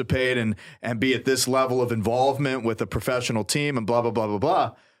participate and be at this level of involvement with a professional team and blah, blah, blah, blah,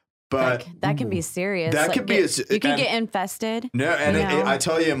 blah. But that can be serious. That Like, could be you can get infested. No, and you know? I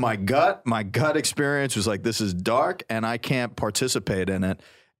tell you, my gut experience was like, this is dark and I can't participate in it.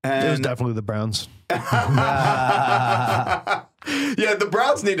 And It was definitely the Browns. yeah, the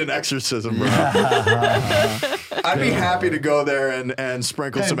Browns need an exorcism, bro. I'd be happy to go there and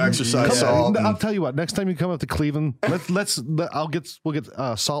sprinkle some exercise salt. I'll tell you what. Next time you come up to Cleveland, we'll get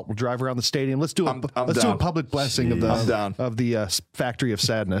salt. We'll drive around the stadium. Let's do a I'm do a down. public blessing I'm down. of the factory of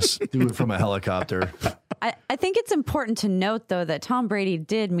sadness. Do it from a helicopter. I think it's important to note, though, that Tom Brady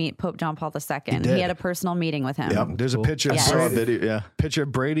did meet Pope John Paul II. did. He had a personal meeting with him. Yep. There's a picture. I Yes. saw a video. Yeah, Picture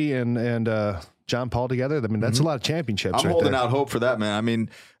of Brady and John Paul together. I mean, that's a lot of championships. I'm right holding there. out hope for that, man. I mean,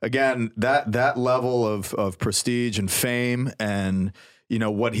 again, that level of prestige and fame, and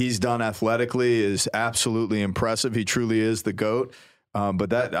what he's done athletically is absolutely impressive. He truly is the GOAT.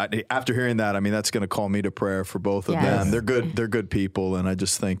 But after hearing that, I mean, that's going to call me to prayer for both of Yes. them. They're good. They're good people, and I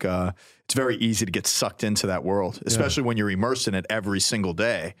just think it's very easy to get sucked into that world, especially when you're immersed in it every single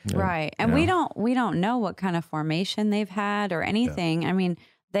day. Right. And we don't know what kind of formation they've had or anything. I mean,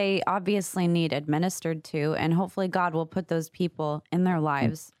 they obviously need administered to, and hopefully God will put those people in their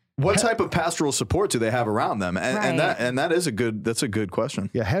lives. What type of pastoral support do they have around them? And Right. that's a good question.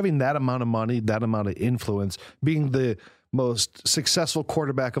 Yeah, having that amount of money, that amount of influence, being the most successful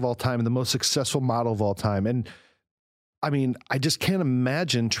quarterback of all time and the most successful model of all time. And I mean, I just can't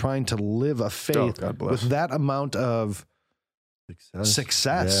imagine trying to live a faith God bless. with that amount of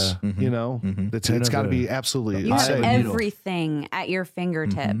success. Yeah. Mhm. You know, Mhm. it's got to be absolutely You have insane. everything at your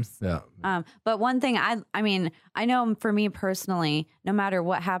fingertips. Yeah. But one thing I mean, I know for me personally, no matter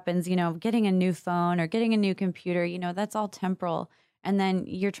what happens, getting a new phone or getting a new computer, that's all temporal. And then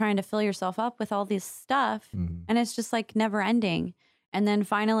you're trying to fill yourself up with all this stuff, and it's just like never ending. And then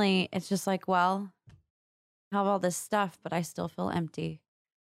finally, it's just like, well, I have all this stuff, but I still feel empty.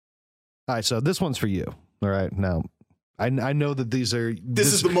 All right, so this one's for you. All right, now I know that these are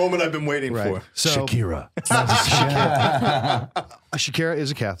This is the moment I've been waiting right. for. So Shakira. Shakira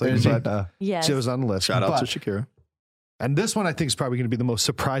is a Catholic, Is she? but Yes. she was on the list. Shout out But- to Shakira. And this one I think is probably going to be the most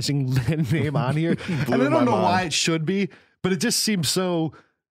surprising name on here. And I Blew don't my know why mind. it should be, but it just seems so.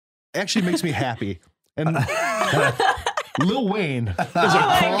 Actually, makes me happy. And Lil Wayne is a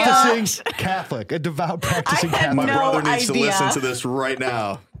practicing Catholic, a devout practicing I had Catholic. My no brother needs to idea. listen to this right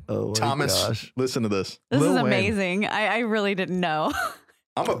now. Oh my Thomas, gosh. listen to this. This Lil is Wayne. amazing. I really didn't know.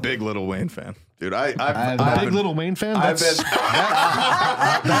 I'm a big Lil Wayne fan, dude. I've A big been- Lil Wayne fan? I've That's, been.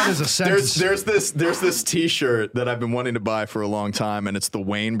 that is a sentence. There's this T-shirt that I've been wanting to buy for a long time, and it's the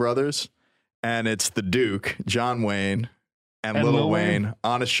Wayne brothers, and it's the Duke, John Wayne, and And Lil Lil Wayne Wayne?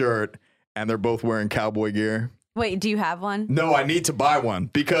 on a shirt, and they're both wearing cowboy gear. Wait, do you have one? No, I need to buy one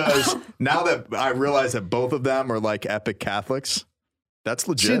because now that I realize that both of them are like epic Catholics, that's See,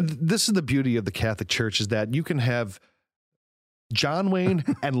 legit. this is the beauty of the Catholic Church is that you can have John Wayne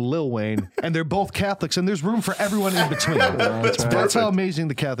and Lil Wayne, and they're both Catholics, and there's room for everyone in between. That's That's perfect. how amazing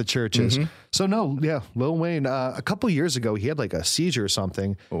the Catholic Church is. Mm-hmm. So no, yeah, Lil Wayne. A couple of years ago, he had like a seizure or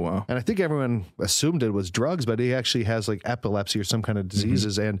something, Oh wow. and I think everyone assumed it was drugs, but he actually has like epilepsy or some kind of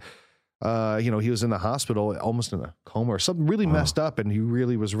diseases, and he was in the hospital, almost in a coma or something really messed up, and he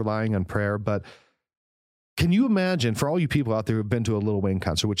really was relying on prayer. But can you imagine, for all you people out there who've been to a Lil Wayne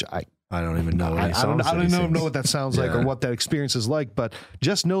concert, which I don't even know. I don't know what that sounds like or Yeah. what that experience is like, but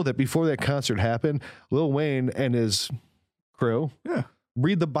just know that before that concert happened, Lil Wayne and his crew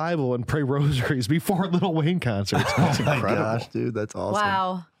read the Bible and pray rosaries before Lil Wayne concerts. Oh my incredible. gosh, dude, that's awesome.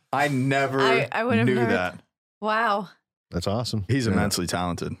 Wow. I never I would have knew never- that. Wow. That's awesome. He's immensely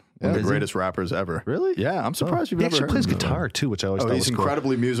talented. One of Is the he? greatest rappers ever. Really? Yeah, I'm surprised you've He never actually heard plays of him. guitar too, which I always Oh, thought he's was cool.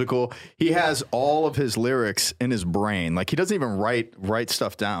 incredibly musical. He has all of his lyrics in his brain. Like he doesn't even write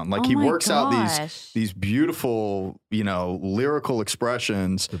stuff down. Like Oh he my works out gosh. these beautiful, lyrical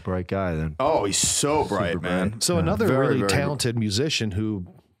expressions. The bright guy then. Oh, he's so bright, man. bright. So another Very, really very talented musician who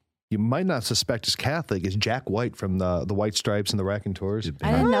you might not suspect is Catholic is Jack White from the White Stripes and the Raconteurs.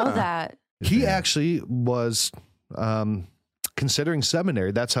 I didn't know that. He actually was considering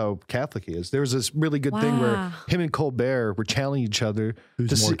seminary. That's how Catholic he is. There was this really good thing where Wow. him and Colbert were challenging each other Who's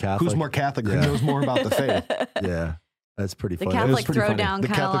to more see Catholic? who's more Catholic, who Yeah. knows more about the faith. Yeah, that's pretty The funny. It was Catholic pretty funny. throwdown, The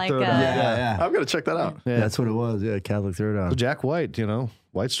kind of Catholic like throwdown. Yeah. I've got to check that out. Yeah. That's what it was. Yeah, Catholic Throwdown. So Jack White,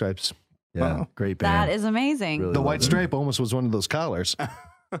 White Stripes. Yeah, Wow. great band. that is amazing. Really The love White it. Stripe almost was one of those collars.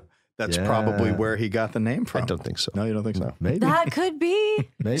 That's Yeah. probably where he got the name from. I don't think so. No, you don't think so? Maybe. That could be.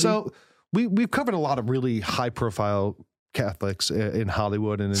 Maybe. So we've covered a lot of really high profile Catholics in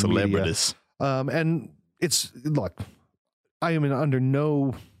Hollywood and in Celebrities. media. And it's, look, I am under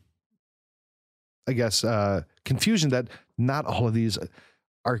no, I guess, confusion that not all of these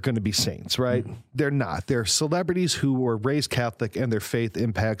are going to be saints, right? They're not. They're celebrities who were raised Catholic, and their faith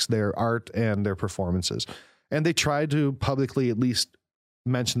impacts their art and their performances. And they try to publicly at least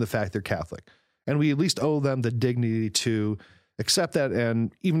mention the fact they're Catholic. And we at least owe them the dignity to accept that.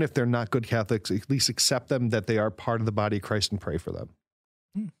 And even if they're not good Catholics, at least accept them, that they are part of the body of Christ, and pray for them.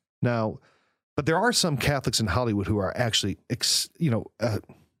 Now, but there are some Catholics in Hollywood who are actually,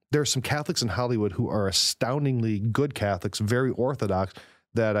 there are some Catholics in Hollywood who are astoundingly good Catholics, very Orthodox,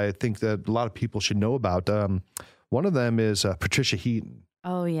 that I think that a lot of people should know about. One of them is Patricia Heaton.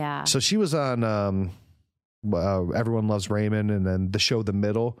 Oh, yeah. So she was on Everyone Loves Raymond, and then the show The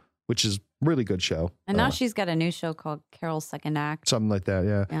Middle, which is a really good show. And now she's got a new show called Carol's Second Act. Something like that,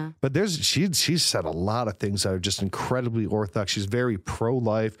 yeah. Yeah. But she's said a lot of things that are just incredibly Orthodox. She's very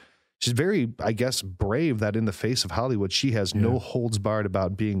pro-life. She's very, I guess, brave that in the face of Hollywood, she has no holds barred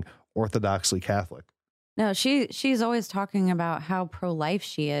about being orthodoxly Catholic. No, she's always talking about how pro-life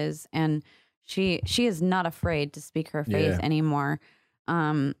she is, and she is not afraid to speak her faith anymore.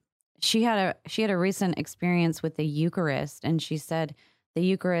 She had a recent experience with the Eucharist, and she said the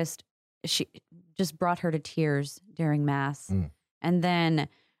Eucharist she just brought her to tears during Mass. And then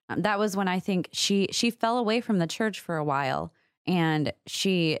that was when I think she fell away from the church for a while, and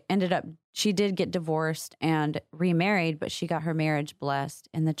she did get divorced and remarried, but she got her marriage blessed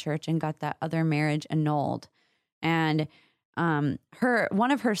in the church and got that other marriage annulled. And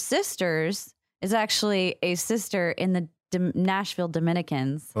one of her sisters is actually a sister in the Nashville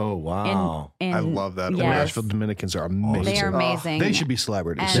Dominicans. Oh, wow. I love that. The Yes. Nashville Dominicans are amazing. They are amazing. They should be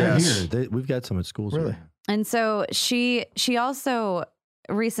celebrities. And- Same here. We've got some at schools. Really? Right? And so she also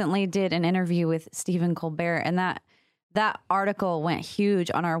recently did an interview with Stephen Colbert, and that article went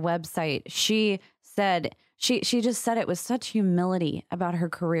huge on our website. She said she just said it with such humility about her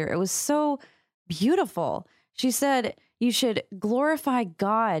career. It was so beautiful. She said you should glorify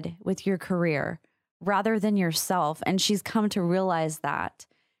God with your career rather than yourself, and she's come to realize that.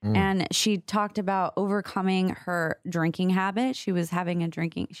 And she talked about overcoming her drinking habit. She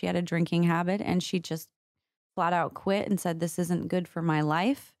had a drinking habit, and she just flat out quit and said, this isn't good for my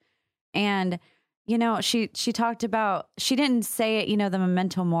life. And, she talked about, she didn't say it, the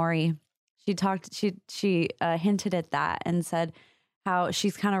memento mori. She hinted at that and said how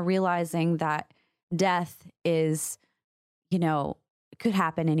she's kind of realizing that death is, could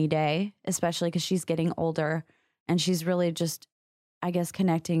happen any day, especially because she's getting older, and she's really just, I guess,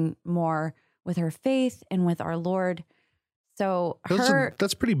 connecting more with her faith and with our Lord. So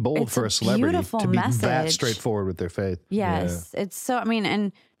That's pretty bold for a celebrity to be that message. straightforward with their faith. Yes, it's so. I mean,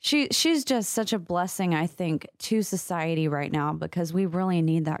 and she's just such a blessing, I think, to society right now, because we really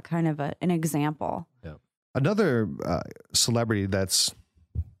need that kind of an example. Another celebrity that's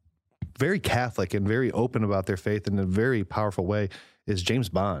very Catholic and very open about their faith in a very powerful way is James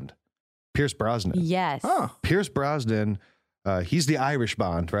Bond, Pierce Brosnan. Yes. Pierce Brosnan, he's the Irish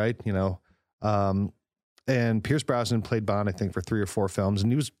Bond, right? And Pierce Brosnan played Bond, I think, for 3 or 4 films,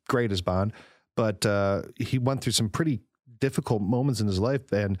 and he was great as Bond. But he went through some pretty difficult moments in his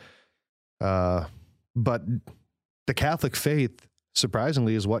life, and but the Catholic faith,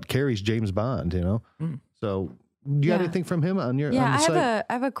 surprisingly, is what carries James Bond. So, you got anything from him on your? Yeah, on the site?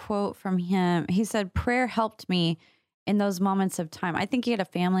 I have a quote from him. He said, "Prayer helped me in those moments of time." I think he had a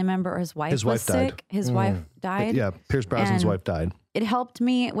family member, or his wife was died. sick. His wife died. Yeah, Pierce Brosnan's And wife died. It helped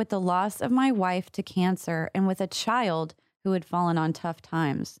me with the loss of my wife to cancer and with a child who had fallen on tough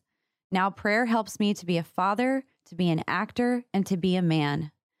times. Now prayer helps me to be a father, to be an actor, and to be a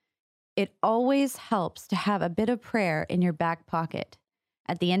man. It always helps to have a bit of prayer in your back pocket.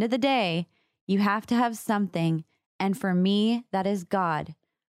 At the end of the day, you have to have something, and for me, that is God,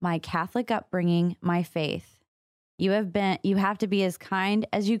 my Catholic upbringing, my faith. You have to be as kind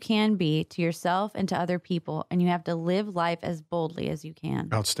as you can be to yourself and to other people, and you have to live life as boldly as you can.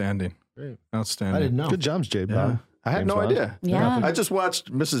 Outstanding. Great. Outstanding. I didn't know. Good jobs, Jay. Yeah. I had James no Bond. idea. Yeah. I just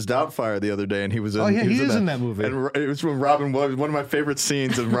watched Mrs. Doubtfire the other day, and he was in. Oh yeah, he is in that. that movie. And it was when Robin Williams. One of my favorite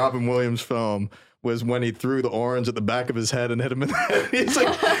scenes in Robin Williams' film was when he threw the orange at the back of his head and hit him in the head. He's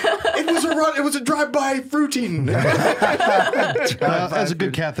like, it was a drive-by fruiting. As a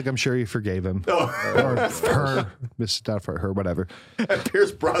good Catholic, I'm sure he forgave him. Or her, Miss Doubtfire, her, whatever. And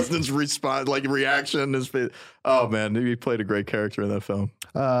Pierce Brosnan's reaction, his face. Oh man, he played a great character in that film.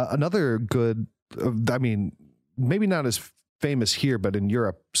 Another good, maybe not as famous here, but in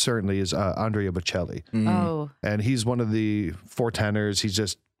Europe certainly is Andrea Bocelli. Oh, And he's one of the 4 tenors. He's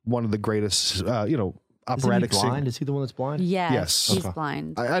just one of the greatest, Isn't he operatic blind? singers. Is he the one that's blind? Yes, Yes. he's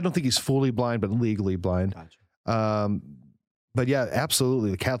blind. I don't think he's fully blind, but legally blind. Gotcha. But yeah,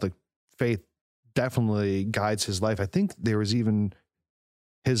 absolutely. The Catholic faith definitely guides his life. I think there was even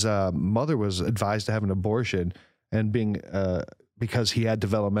his mother was advised to have an abortion and because he had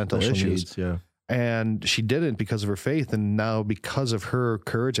developmental Special issues. needs, yeah. And she didn't because of her faith. And now because of her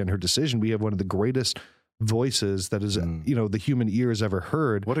courage and her decision, we have one of the greatest voices that is, the human ear has ever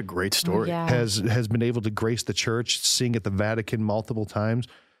heard. What a great story. Yeah. Has been able to grace the church, sing at the Vatican multiple times,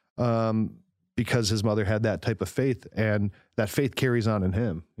 because his mother had that type of faith, and that faith carries on in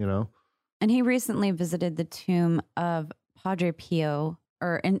him, And he recently visited the tomb of Padre Pio,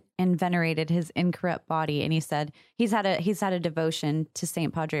 and venerated his incorrupt body. And he said he's had a devotion to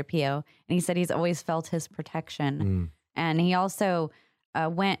Saint Padre Pio, and he said he's always felt his protection. And he also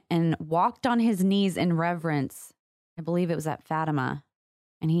went and walked on his knees in reverence. I believe it was at Fatima,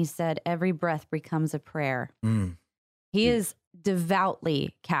 and he said every breath becomes a prayer. He is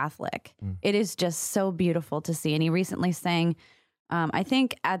devoutly Catholic. It is just so beautiful to see. And he recently sang, I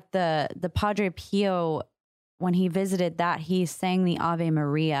think at the Padre Pio, when he visited that, he sang the Ave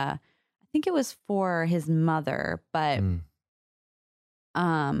Maria. I think it was for his mother, but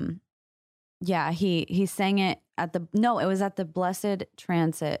yeah, he sang it it was at the Blessed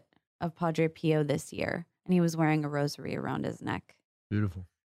Transit of Padre Pio this year, and he was wearing a rosary around his neck. Beautiful.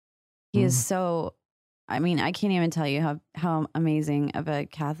 He is so, I can't even tell you how amazing of a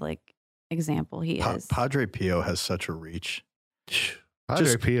Catholic example he is. Padre Pio has such a reach.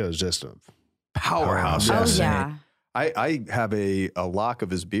 Padre Pio is just a Powerhouse. Oh, saint. yeah. I have a lock of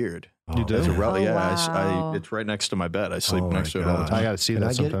his beard. You do? As a relic. Oh, Yeah, wow. it's right next to my bed. I sleep Oh, my next to it all the God. time. I got to see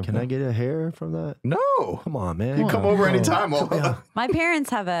that sometime. Can I get a hair from that? No. Come on, man. You come over anytime. My parents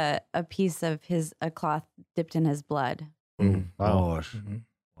have a piece of a cloth dipped in his blood. Wow. Gosh. Mm-hmm.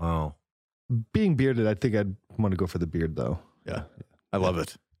 Wow. Being bearded, I think I'd want to go for the beard, though. Yeah. I love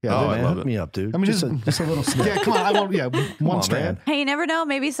it. Yeah, Oh, man. I love Hook it. me up, dude. I mean, just just- a little snip. Yeah, come on. I won't. Yeah, one on, strand. man. Hey, you never know.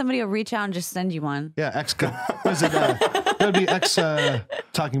 Maybe somebody will reach out and just send you one. Yeah, what is it? That'd be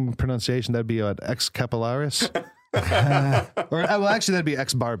talking pronunciation, that'd be ex capillaris. Or, well, actually, that'd be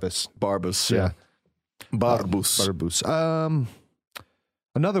ex barbus. Barbus. Yeah. Barbus. Barbus.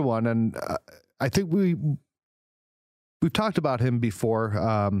 Another one, and I think we've talked about him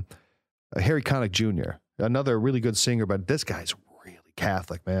before. Harry Connick Jr., another really good singer, but this guy's really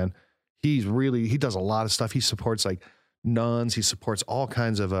Catholic, man. He does a lot of stuff. He supports like nuns. He supports all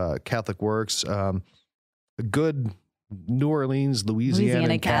kinds of Catholic works. A good New Orleans,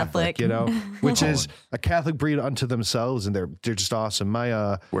 Louisiana Catholic, which is a Catholic breed unto themselves, and they're just awesome.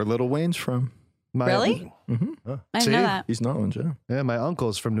 Where Little Wayne's from. Really? I didn't know that. He's New Orleans, yeah. Yeah, my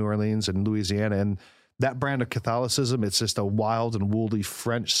uncle's from New Orleans and Louisiana, and that brand of Catholicism, it's just a wild and woolly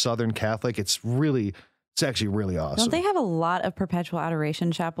French Southern Catholic. It's actually really awesome. Don't they have a lot of perpetual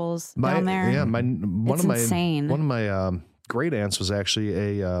adoration chapels down there? Yeah, one It's of my insane. One of my great aunts was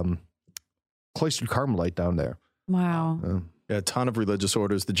actually a cloistered Carmelite down there. Wow. Yeah, a ton of religious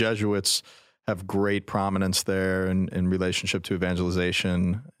orders. The Jesuits have great prominence there in relationship to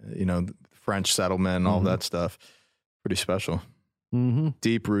evangelization, the French settlement, all that stuff. Pretty special. Mm-hmm.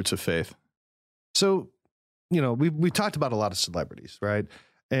 Deep roots of faith. So, we talked about a lot of celebrities, right?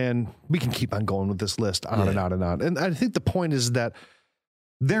 And we can keep on going with this list on and on and on. And I think the point is that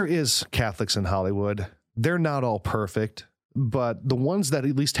there is Catholics in Hollywood. They're not all perfect, but the ones that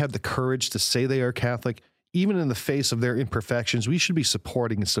at least have the courage to say they are Catholic, even in the face of their imperfections, we should be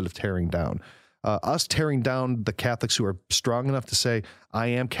supporting instead of tearing down. Us tearing down the Catholics who are strong enough to say, I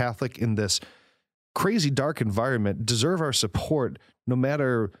am Catholic in this crazy dark environment, deserve our support no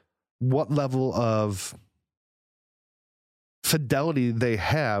matter what level of fidelity they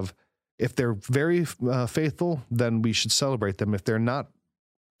have. If they're very faithful, then we should celebrate them. If they're not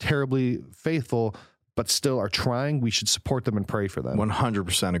terribly faithful, but still are trying, we should support them and pray for them.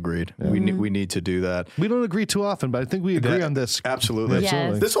 100% agreed. We need to do that. We don't agree too often, but I think we agree on this. Absolutely. Yes.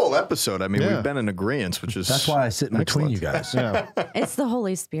 Absolutely. This whole episode, Yeah. we've been in agreement, which is That's why I sit in between excellent. you guys. Yeah. It's the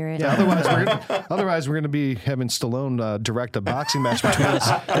Holy Spirit. Yeah, otherwise we're gonna be having Stallone direct a boxing match between us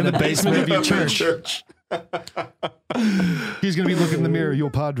in the basement of your church. He's gonna be looking in the mirror, yo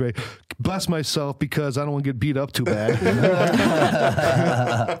Padre, bless myself because I don't want to get beat up too bad.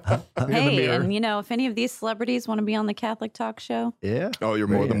 Hey, and if any of these celebrities want to be on the Catholic Talk Show, Yeah. Oh, you're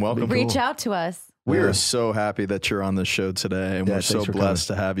more than welcome. reach out to us. We are so happy that you're on this show today, and Yeah, we're so thanks for blessed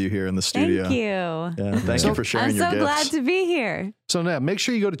to have you here in the studio. Thank you. Yeah, thank you for sharing I'm your so gifts. glad to be here. So now make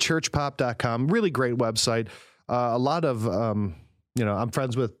sure you go to churchpop.com. Really great website. A lot of, I'm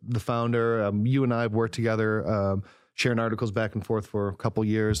friends with the founder. You and I have worked together sharing articles back and forth for a couple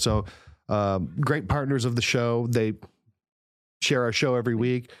years. So great partners of the show. They share our show every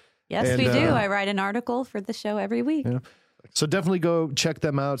week. Yes, And, we do. I write an article for the show every week. Yeah. So definitely go check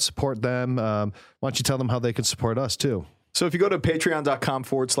them out, support them. Why don't you tell them how they can support us too? So if you go to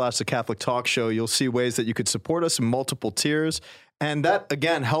patreon.com/The Catholic Talk Show, you'll see ways that you could support us in multiple tiers. And that,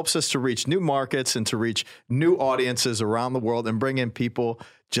 again, helps us to reach new markets and to reach new audiences around the world and bring in people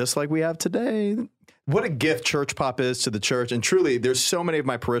just like we have today. What a gift Church Pop is to the church. And truly, there's so many of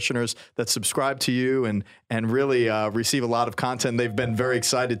my parishioners that subscribe to you and really receive a lot of content. They've been very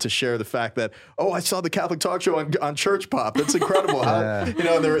excited to share the fact that, oh, I saw the Catholic Talk Show on Church Pop. That's incredible. How,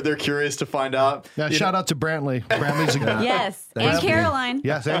 they're curious to find out. Yeah, shout out to Brantley. Brantley's a good. Yes, and Caroline.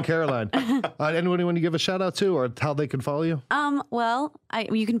 Yes, and Caroline. Anyone you want to give a shout out to, or how they can follow you? Well,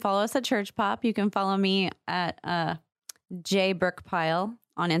 you can follow us at Church Pop. You can follow me at J Burkepile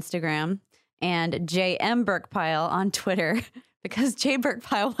on Instagram and JM Burkepile on Twitter because J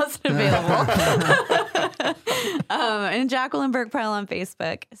Burkepile wasn't available. And Jacqueline Burkepile on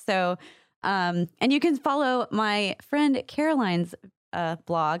Facebook. So, and you can follow my friend Caroline's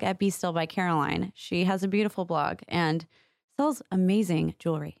blog at Be Still by Caroline. She has a beautiful blog and sells amazing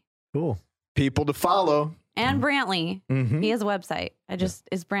jewelry. Cool. People to follow. And Brantley. Mm-hmm. He has a website.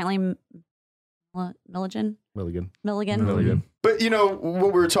 Is Brantley Milligan? Milligan. But,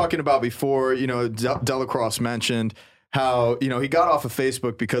 what we were talking about before, Delacroix mentioned how, he got off of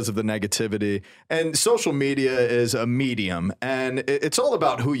Facebook because of the negativity. And social media is a medium, and it's all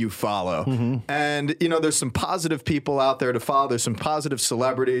about who you follow. Mm-hmm. And, there's some positive people out there to follow. There's some positive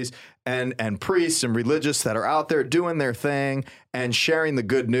celebrities and priests and religious that are out there doing their thing and sharing the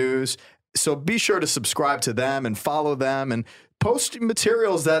good news. So be sure to subscribe to them and follow them and post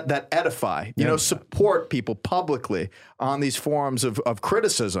materials that edify, support people publicly on these forums of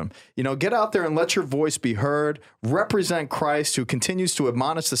criticism. Get out there and let your voice be heard. Represent Christ, who continues to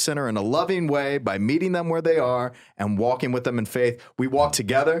admonish the sinner in a loving way by meeting them where they are and walking with them in faith. We walk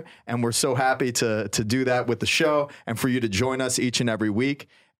together, and we're so happy to do that with the show and for you to join us each and every week.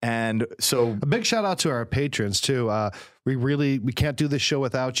 And so a big shout out to our patrons too. We can't do this show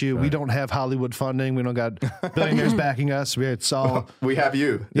without you. Right. We don't have Hollywood funding. We don't got billionaires backing us. It's all we have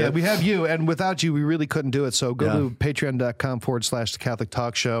you. Yeah, we have you. And without you, we really couldn't do it. So go to patreon.com/The Catholic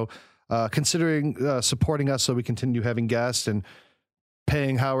Talk Show. Considering supporting us so we continue having guests and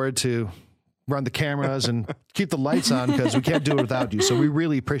paying Howard to run the cameras and keep the lights on because we can't do it without you. So we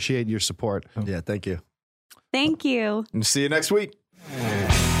really appreciate your support. Yeah, thank you. Thank you. And see you next week.